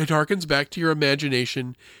harkens back to your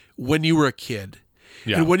imagination when you were a kid.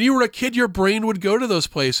 Yeah. And when you were a kid, your brain would go to those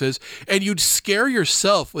places and you'd scare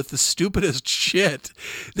yourself with the stupidest shit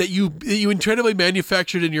that you internally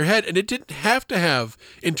manufactured in your head. And it didn't have to have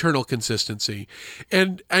internal consistency.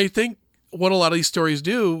 And I think what a lot of these stories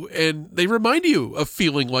do, and they remind you of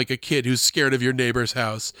feeling like a kid who's scared of your neighbor's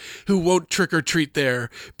house, who won't trick or treat there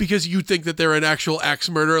because you think that they're an actual axe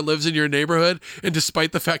murderer lives in your neighborhood. And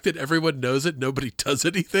despite the fact that everyone knows it, nobody does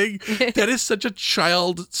anything. That is such a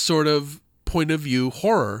child sort of point of view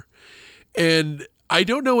horror, and I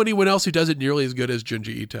don't know anyone else who does it nearly as good as Junji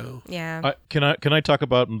Ito. Yeah. Can I talk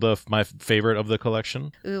about my favorite of the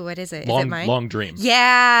collection? Ooh, what is it? Long, is it mine? Long Dream.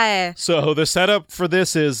 Yeah. So the setup for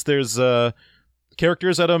this is there's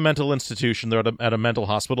characters at a mental institution. They're at a mental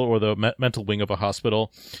hospital or the mental wing of a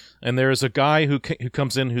hospital, and there's a guy who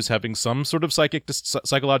comes in who's having some sort of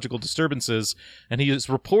psychological disturbances, and he is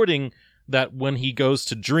reporting that when he goes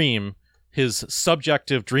to dream, his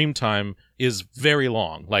subjective dream time is very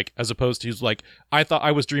long, like as opposed to he's like, I thought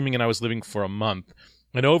I was dreaming and I was living for a month.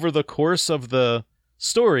 And over the course of the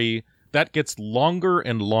story, that gets longer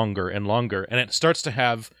and longer and longer. And it starts to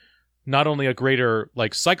have not only a greater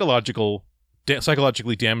like psychologically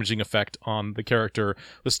damaging effect on the character,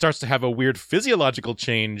 but starts to have a weird physiological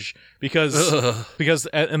change because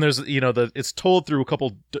there's, it's told through a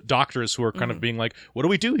couple doctors who are kind of being like, what do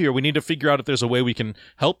we do here? We need to figure out if there's a way we can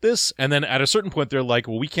help this. And then at a certain point, they're like,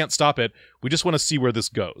 well, we can't stop it. We just want to see where this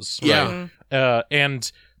goes. Yeah. Right?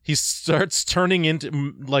 And he starts turning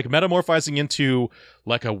into, like, metamorphizing into,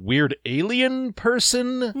 like, a weird alien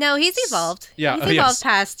person. No, he's evolved. Yeah, he's evolved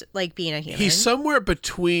past, like, being a human. He's somewhere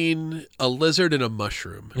between a lizard and a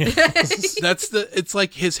mushroom. It's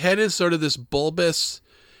like his head is sort of this bulbous,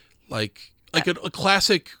 like a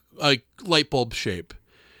classic, like, light bulb shape.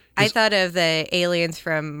 I thought of the aliens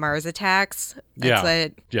from Mars Attacks. That's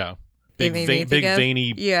what... Yeah. Big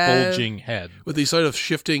veiny, bulging head. With these sort of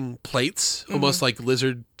shifting plates, almost like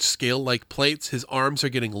lizard scale-like plates. His arms are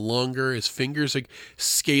getting longer. His fingers are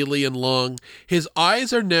scaly and long. His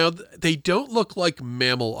eyes are now, they don't look like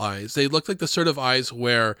mammal eyes. They look like the sort of eyes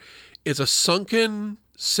where it's a sunken,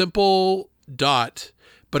 simple dot,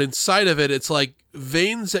 but inside of it, it's like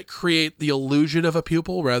veins that create the illusion of a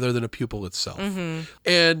pupil rather than a pupil itself.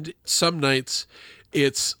 And some nights,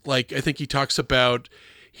 it's like, I think he talks about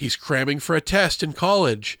he's cramming for a test in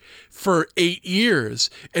college for 8 years,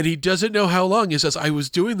 and he doesn't know how long. He says, I was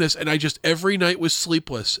doing this, and I just every night was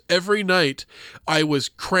sleepless. Every night I was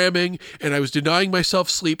cramming, and I was denying myself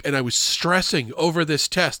sleep, and I was stressing over this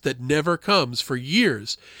test that never comes for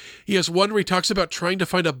years. He has one where he talks about trying to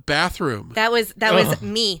find a bathroom. That was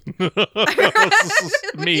me.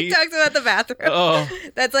 Me. He talks about the bathroom.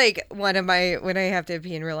 That's like one of my, when I have to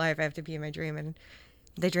pee in real life, I have to pee in my dream, and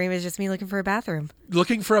the dream is just me looking for a bathroom.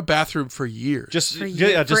 Looking for a bathroom for years. Just for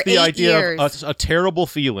the idea years. of a terrible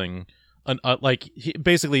feeling.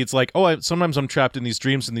 Basically, it's like, sometimes I'm trapped in these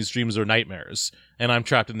dreams, and these dreams are nightmares, and I'm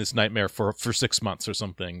trapped in this nightmare for 6 months or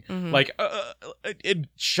something. Like,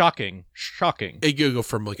 shocking. It could go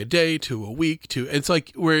from like a day to a week to, it's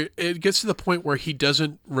like where it gets to the point where he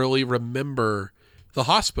doesn't really remember the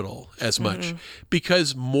hospital as much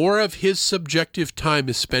because more of his subjective time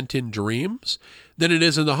is spent in dreams than it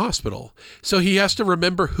is in the hospital. So he has to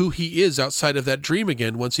remember who he is outside of that dream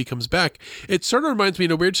again once he comes back. It sort of reminds me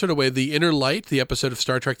in a weird sort of way, The Inner Light, the episode of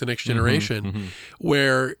Star Trek The Next Generation,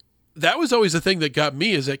 where that was always the thing that got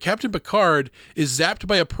me, is that Captain Picard is zapped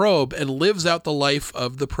by a probe and lives out the life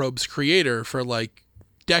of the probe's creator for like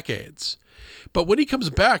decades. But when he comes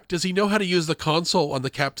back, does he know how to use the console on the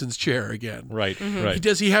captain's chair again? Right, right.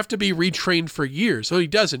 Does he have to be retrained for years? So he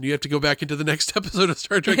doesn't. You have to go back into the next episode of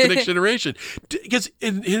Star Trek The Next Generation. Because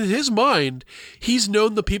in his mind, he's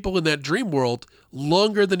known the people in that dream world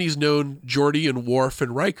longer than he's known Geordi and Worf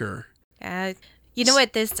and Riker. You know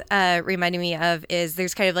what this reminded me of is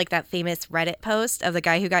there's kind of like that famous Reddit post of the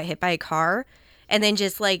guy who got hit by a car. and then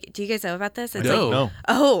just like, do you guys know about this? It's No. like, No.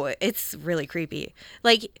 oh, it's really creepy.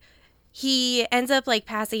 Like, he ends up like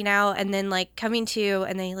passing out and then like coming to,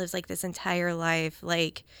 and then he lives like this entire life.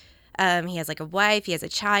 Like, he has like a wife, he has a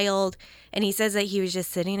child, and he says that he was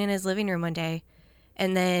just sitting in his living room one day,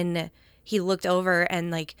 and then he looked over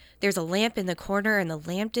and like there's a lamp in the corner and the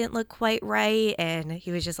lamp didn't look quite right, and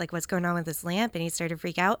he was just like, what's going on with this lamp? And he started to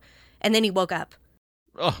freak out, and then he woke up.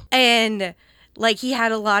 Oh. And like he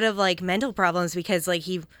had a lot of like mental problems because like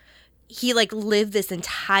he like lived this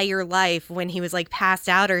entire life when he was like passed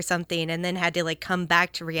out or something, and then had to like come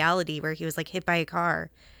back to reality where he was like hit by a car.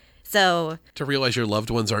 So To realize your loved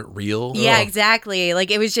ones aren't real. yeah, Oh. exactly. Like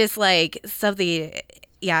it was just like something.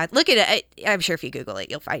 Yeah, look at it. I'm sure if you Google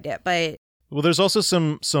it, you'll find it. But Well, there's also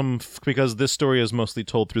some because this story is mostly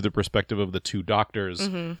told through the perspective of the two doctors.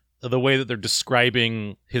 The way that they're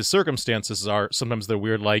describing his circumstances are sometimes they're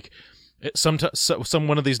weird. Like some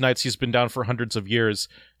one of these nights he's been down for hundreds of years,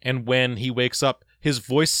 and when he wakes up, his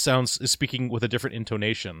voice is speaking with a different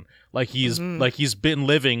intonation. Like he's been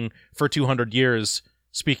living for 200 years,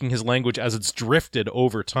 speaking his language as it's drifted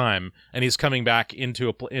over time, and he's coming back into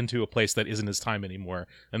a place that isn't his time ananymore,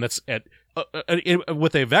 and that's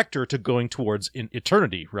with a vector to going towards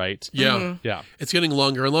eternity, right? Yeah. Yeah. It's getting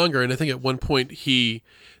longer and longer, and I think at one point he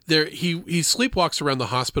sleepwalks around the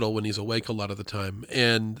hospital when he's awake a lot of the time,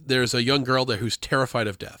 and there's a young girl there who's terrified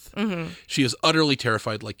of death. She is utterly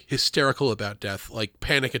terrified, like hysterical about death, like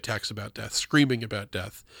panic attacks about death, screaming about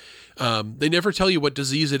death. They never tell you what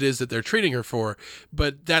disease it is that they're treating her for,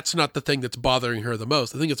 but that's not the thing that's bothering her the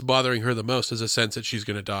most. The thing that's bothering her the most is a sense that she's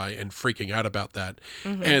going to die and freaking out about that.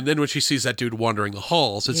 And then when she sees that dude wandering the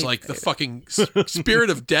halls, it's like the fucking spirit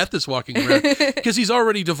of death is walking around because he's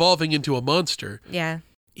already devolving into a monster. yeah.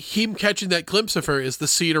 Him catching that glimpse of her is the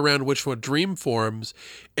seed around which a dream forms.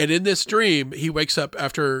 And in this dream, he wakes up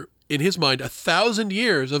after, in his mind, 1,000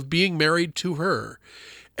 years of being married to her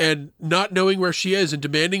and not knowing where she is and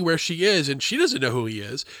demanding where she is. And she doesn't know who he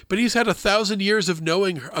is, but he's had 1,000 years of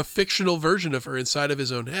knowing a fictional version of her inside of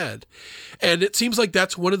his own head. And it seems like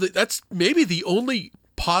that's maybe the only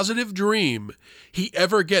positive dream he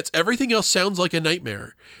ever gets. Everything else sounds like a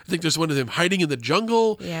nightmare. I think there's one of them hiding in the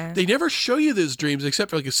jungle. Yeah. They never show you those dreams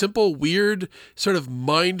except for like a simple, weird, sort of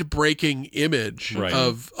mind-breaking image Right.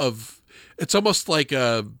 of it's almost like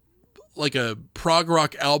a prog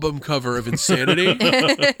rock album cover of insanity.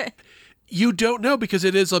 You don't know because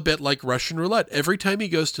it is a bit like Russian roulette. Every time he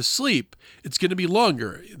goes to sleep, it's going to be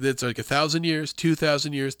longer. It's like 1,000 years,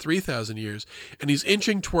 2,000 years, 3,000 years, and he's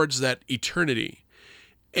inching towards that eternity.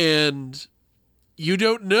 And you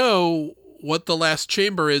don't know what the last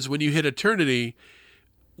chamber is when you hit eternity.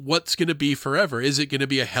 What's going to be forever? Is it going to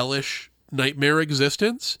be a hellish nightmare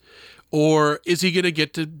existence? Or is he going to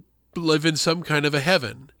get to live in some kind of a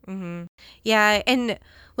heaven? Yeah, and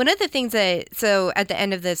one of the things so at the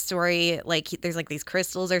end of this story, like there's like these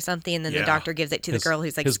crystals or something, and then the Yeah. doctor gives it to the girl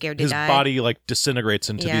who's like scared to his die. body like disintegrates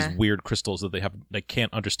into Yeah. these weird crystals that they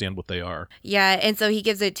can't understand what they are. Yeah, and so he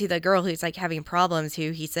gives it to the girl who's like having problems,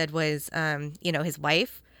 who he said was, his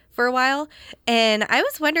wife for a while. And I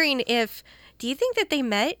was wondering do you think that they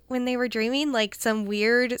met when they were dreaming, like some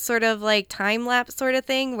weird sort of like time lapse sort of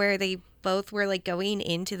thing where they both were like going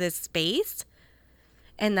into this space?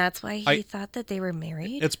 And that's why he thought that they were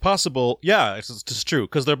married? It's possible. Yeah, it's true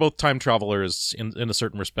because they're both time travelers in a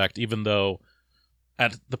certain respect, even though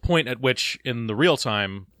at the point at which in the real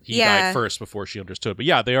time he died first before she understood. But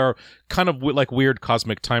yeah, they are kind of like weird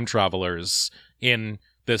cosmic time travelers in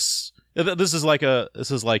this. This is like a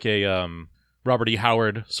Robert E.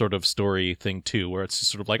 Howard sort of story thing too, where it's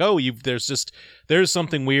just sort of like, oh, there's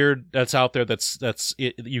something weird that's out there that's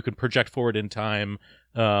you can project forward in time,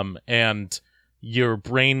 and your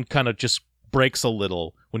brain kind of just breaks a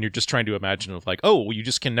little when you're just trying to imagine of like, oh, you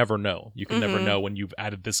just can never know. You can never know when you've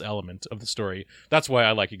added this element of the story. That's why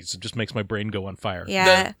I like it, because it just makes my brain go on fire.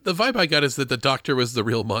 Yeah. The vibe I got is that the doctor was the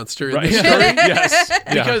real monster in Right. this story. Yes.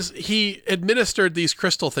 Yeah. Because he administered these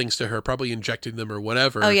crystal things to her, probably injecting them or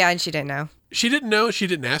whatever. Oh, yeah, and she didn't know. She didn't know. She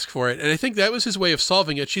didn't ask for it. And I think that was his way of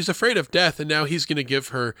solving it. She's afraid of death, and now he's going to give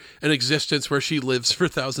her an existence where she lives for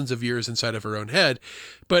thousands of years inside of her own head.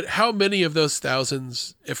 But how many of those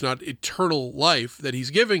thousands, if not eternal life that he's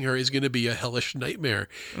giving her, is going to be a hellish nightmare?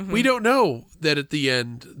 We don't know that at the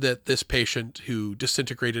end that this patient who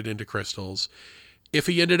disintegrated into crystals, if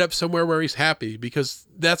he ended up somewhere where he's happy, because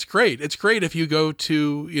that's great. It's great if you go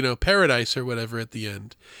to, paradise or whatever at the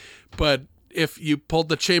end. But if you pulled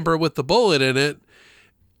the chamber with the bullet in it,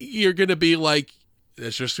 you're going to be like,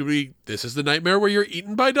 this is the nightmare where you're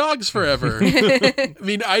eaten by dogs forever. I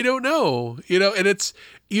mean, I don't know, and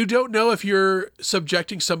you don't know if you're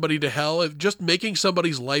subjecting somebody to hell. If just making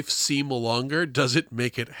somebody's life seem longer doesn't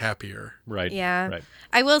make it happier. Right. Yeah. Right.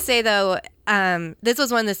 I will say though, this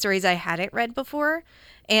was one of the stories I hadn't read before,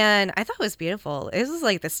 and I thought it was beautiful. It was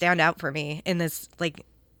like the standout for me in this like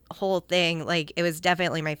whole thing. Like it was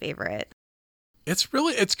definitely my favorite. It's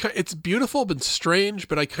really it's beautiful but strange,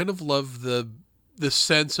 but I kind of love the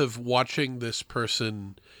sense of watching this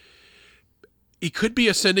person. He could be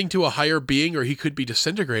ascending to a higher being, or he could be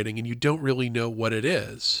disintegrating, and you don't really know what it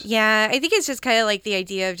is. Yeah, I think it's just kind of like the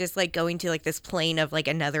idea of just like going to like this plane of like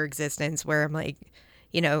another existence where I'm like,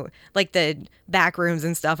 like the back rooms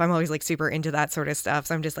and stuff. I'm always like super into that sort of stuff.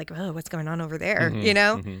 So I'm just like, oh, what's going on over there?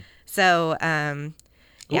 So,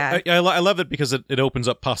 yeah. Well, I love it because it opens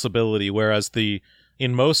up possibility, whereas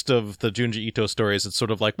in most of the Junji Ito stories, it's sort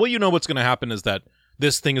of like, well, what's going to happen is that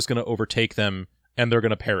this thing is going to overtake them and they're going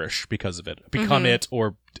to perish because of it, become it,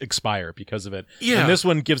 or expire because of it. Yeah. And this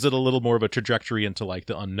one gives it a little more of a trajectory into like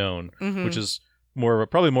the unknown, which is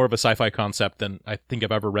probably more of a sci-fi concept than I think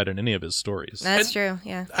I've ever read in any of his stories. That's true,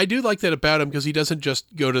 yeah. I do like that about him because he doesn't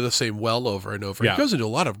just go to the same well over and over. Yeah. He goes into a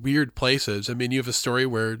lot of weird places. I mean, you have a story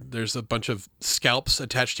where there's a bunch of scalps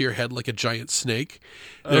attached to your head like a giant snake.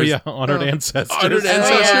 Honored ancestors. Honored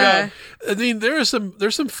ancestors. Yeah. I mean, there's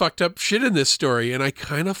some fucked up shit in this story, and I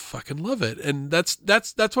kind of fucking love it. And that's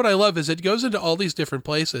what I love is it goes into all these different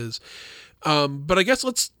places. But I guess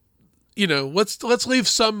let's leave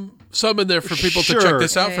some in there for people to check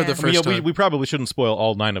this out for the first time. We probably shouldn't spoil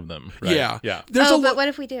all 9 of them. Right? Yeah. But what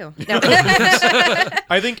if we do? No.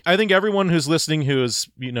 I think everyone who's listening who is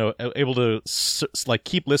able to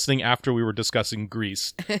keep listening after we were discussing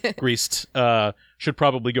Greased should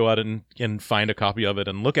probably go out and find a copy of it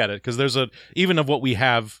and look at it, because even of what we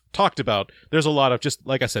have talked about, there's a lot of, just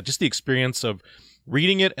like I said, just the experience of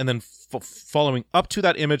reading it and then following up to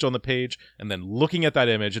that image on the page and then looking at that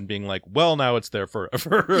image and being like, well, now it's there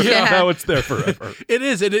forever. Yeah. Now it's there forever. It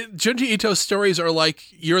is. Junji Ito stories are like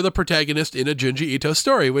you're the protagonist in a Junji Ito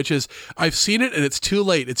story, which is I've seen it and it's too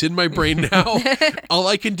late. It's in my brain now. All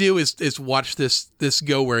I can do is watch this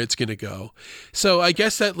go where it's going to go. So I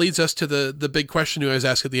guess that leads us to the big question I was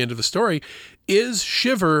asked at the end of the story. Is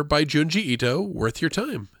Shiver by Junji Ito worth your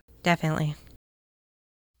time? Definitely.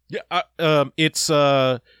 Yeah, it's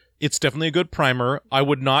definitely a good primer. I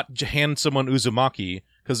would not hand someone Uzumaki,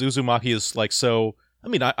 because Uzumaki is like so. I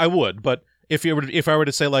mean, I would, but if I were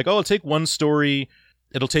to say like, oh, take one story,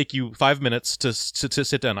 it'll take you 5 minutes to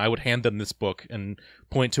sit down, I would hand them this book and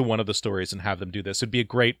point to one of the stories and have them do this. It'd be a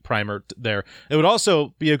great primer there. It would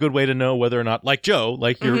also be a good way to know whether or not, like Joe,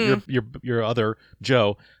 like your other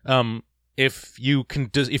Joe, if you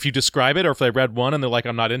describe it, or if they read one and they're like,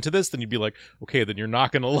 I'm not into this, then you'd be like, okay, then you're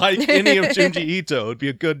not going to like any of Junji Ito. It'd be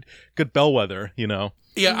a good bellwether,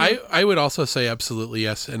 Yeah, I would also say absolutely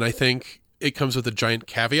yes. And I think it comes with a giant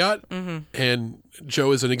caveat. And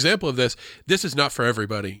Joe is an example of this. This is not for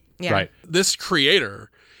everybody. Yeah. Right. This creator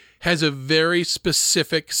has a very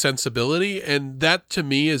specific sensibility. And that to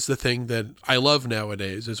me is the thing that I love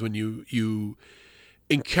nowadays, is when you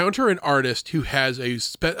encounter an artist who has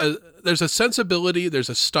there's a sensibility, there's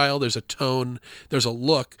a style, there's a tone, there's a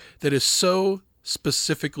look that is so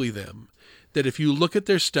specifically them that if you look at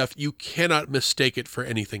their stuff, you cannot mistake it for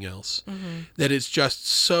anything else. That it's just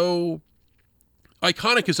so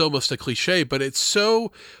iconic is almost a cliche, but it's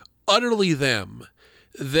so utterly them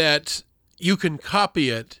that you can copy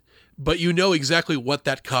it, but you know exactly what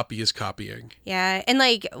that copy is copying. Yeah, and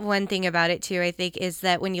like one thing about it too, I think, is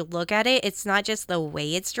that when you look at it, it's not just the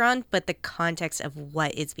way it's drawn, but the context of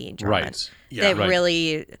what is being drawn. Right. Yeah, that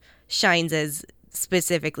really shines as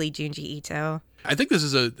specifically Junji Ito. I think this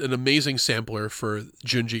is an amazing sampler for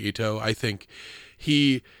Junji Ito. I think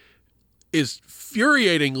he is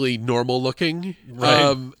infuriatingly normal looking.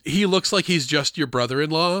 Right. He looks like he's just your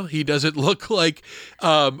brother-in-law. He doesn't look like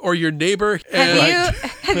or your neighbor.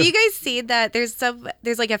 Have you guys seen that? There's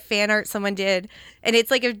like a fan art someone did, and it's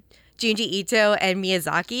like a Junji Ito and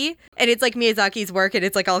Miyazaki, and it's like Miyazaki's work, and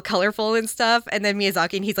it's like all colorful and stuff, and then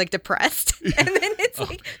Miyazaki, and he's like depressed, and then it's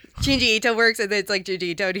like Junji Ito works, and then it's like Junji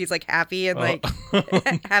Ito, and he's like happy and like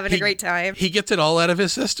having a great time. He gets it all out of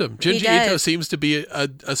his system. Junji Ito seems to be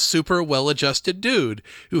a super well-adjusted dude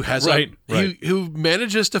who has who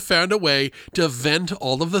manages to find a way to vent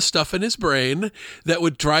all of the stuff in his brain that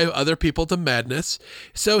would drive other people to madness.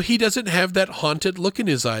 So he doesn't have that haunted look in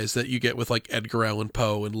his eyes that you get with like Edgar Allan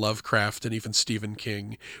Poe and Lovecraft and even Stephen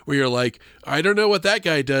King, where you're like, I don't know what that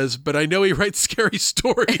guy does, but I know he writes scary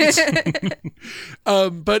stories.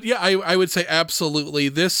 But yeah, I would say absolutely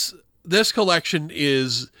this this collection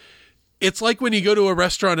is... It's like when you go to a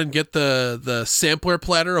restaurant and get the sampler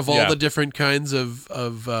platter of all the different kinds of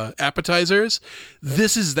appetizers.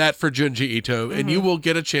 This is that for Junji Ito, and you will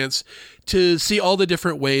get a chance to see all the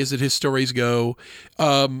different ways that his stories go.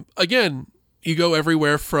 Again, you go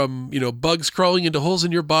everywhere from, bugs crawling into holes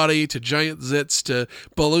in your body to giant zits to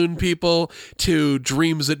balloon people to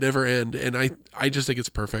dreams that never end. And I just think it's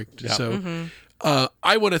perfect. Yeah. So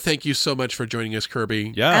I want to thank you so much for joining us,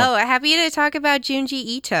 Kirby. Yeah. Oh, happy to talk about Junji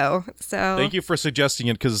Ito. So thank you for suggesting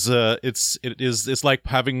it, because it's like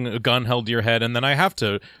having a gun held to your head, and then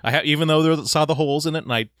even though I saw the holes in it,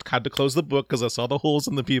 and I had to close the book because I saw the holes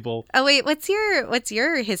in the people. Oh wait, what's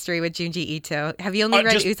your history with Junji Ito? Have you only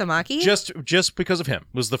read Uzumaki? Just because of him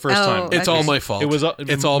was the first time. It's all my fault.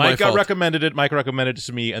 It's all my fault. Mike recommended it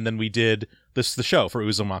to me, and then we did the show for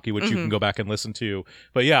Uzumaki, which you can go back and listen to.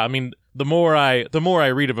 But yeah, I mean, the more I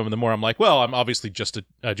read of him, the more I'm like, well, I'm obviously just a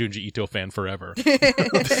Junji Ito fan forever.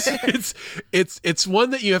 It's one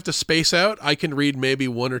that you have to space out. I can read maybe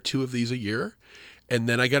 1 or 2 of these a year, and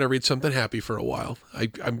then I got to read something happy for a while.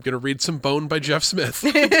 I'm going to read some Bone by Jeff Smith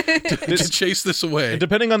to chase this away. And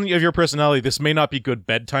depending on your personality, this may not be good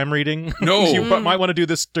bedtime reading. No. You might want to do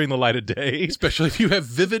this during the light of day. Especially if you have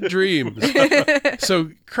vivid dreams.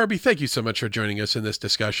 So, Kirby, thank you so much for joining us in this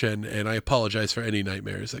discussion, and I apologize for any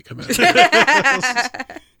nightmares that come out.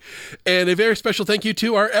 And a very special thank you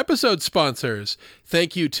to our episode sponsors.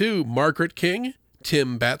 Thank you to Margaret King,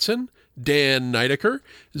 Tim Batson, Dan Nidecker,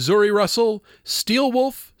 Zuri Russell, Steel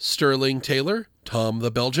Wolf, Sterling Taylor, Tom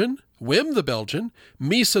the Belgian, Wim the Belgian,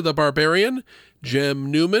 Misa the Barbarian,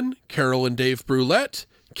 Jem Newman, Carol and Dave Brulette,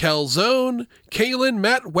 Calzone, Kaylin,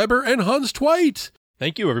 Matt Weber, and Hans Twite.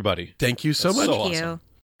 Thank you, everybody. Thank you so much. So Thank awesome. you.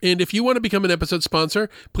 And if you want to become an episode sponsor,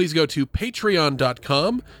 please go to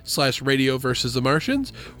patreon.com/Radio vs. the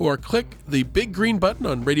Martians or click the big green button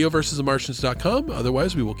on radioversusthemartians.com.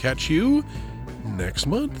 Otherwise, we will catch you next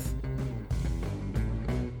month.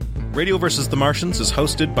 Radio vs. the Martians is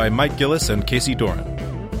hosted by Mike Gillis and Casey Doran.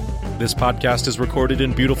 This podcast is recorded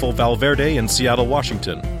in beautiful Valverde in Seattle,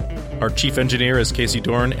 Washington. Our chief engineer is Casey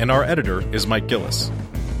Doran, and our editor is Mike Gillis.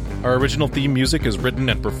 Our original theme music is written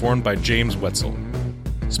and performed by James Wetzel.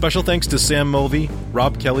 Special thanks to Sam Mulvey,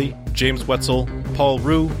 Rob Kelly, James Wetzel, Paul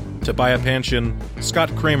Rue, Tobiah Panshin,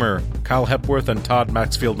 Scott Kramer, Kyle Hepworth, and Todd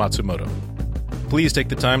Maxfield Matsumoto. Please take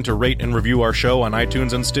the time to rate and review our show on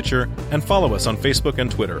iTunes and Stitcher, and follow us on Facebook and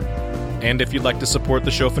Twitter. And if you'd like to support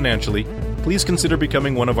the show financially, please consider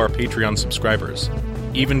becoming one of our Patreon subscribers.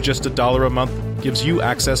 Even just $1 a month gives you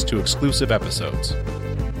access to exclusive episodes.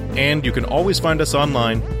 And you can always find us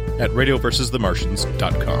online at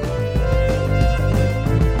radioversusthemartians.com.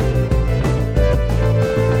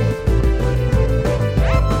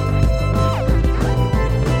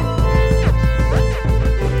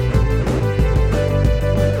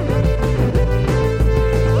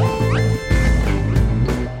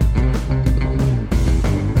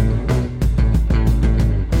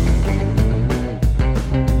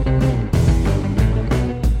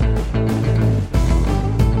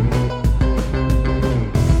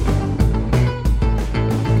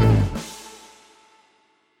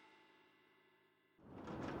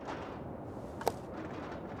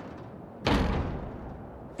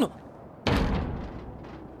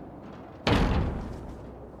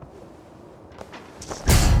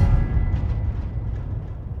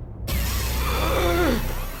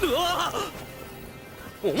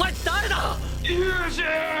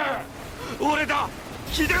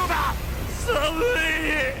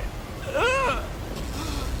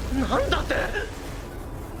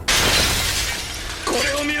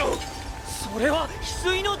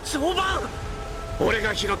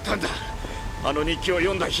拾ったんだ。あの日記を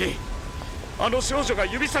読んだ日、あの少女が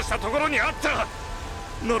指さしたところにあった。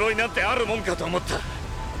呪いなんてあるもんかと思った。翡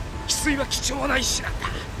翠は貴重な石なんだ。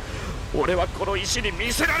俺はこの石に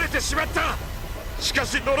見せられてしまった。しか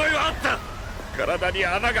し呪いはあった。体に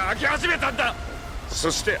穴が開き始めたんだ。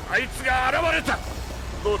そしてあいつが現れた。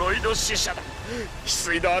呪いの使者だ。翡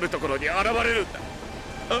翠のあるところに現れるんだ。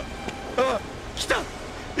来た。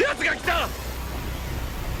奴が来た。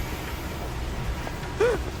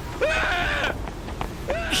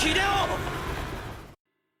秀夫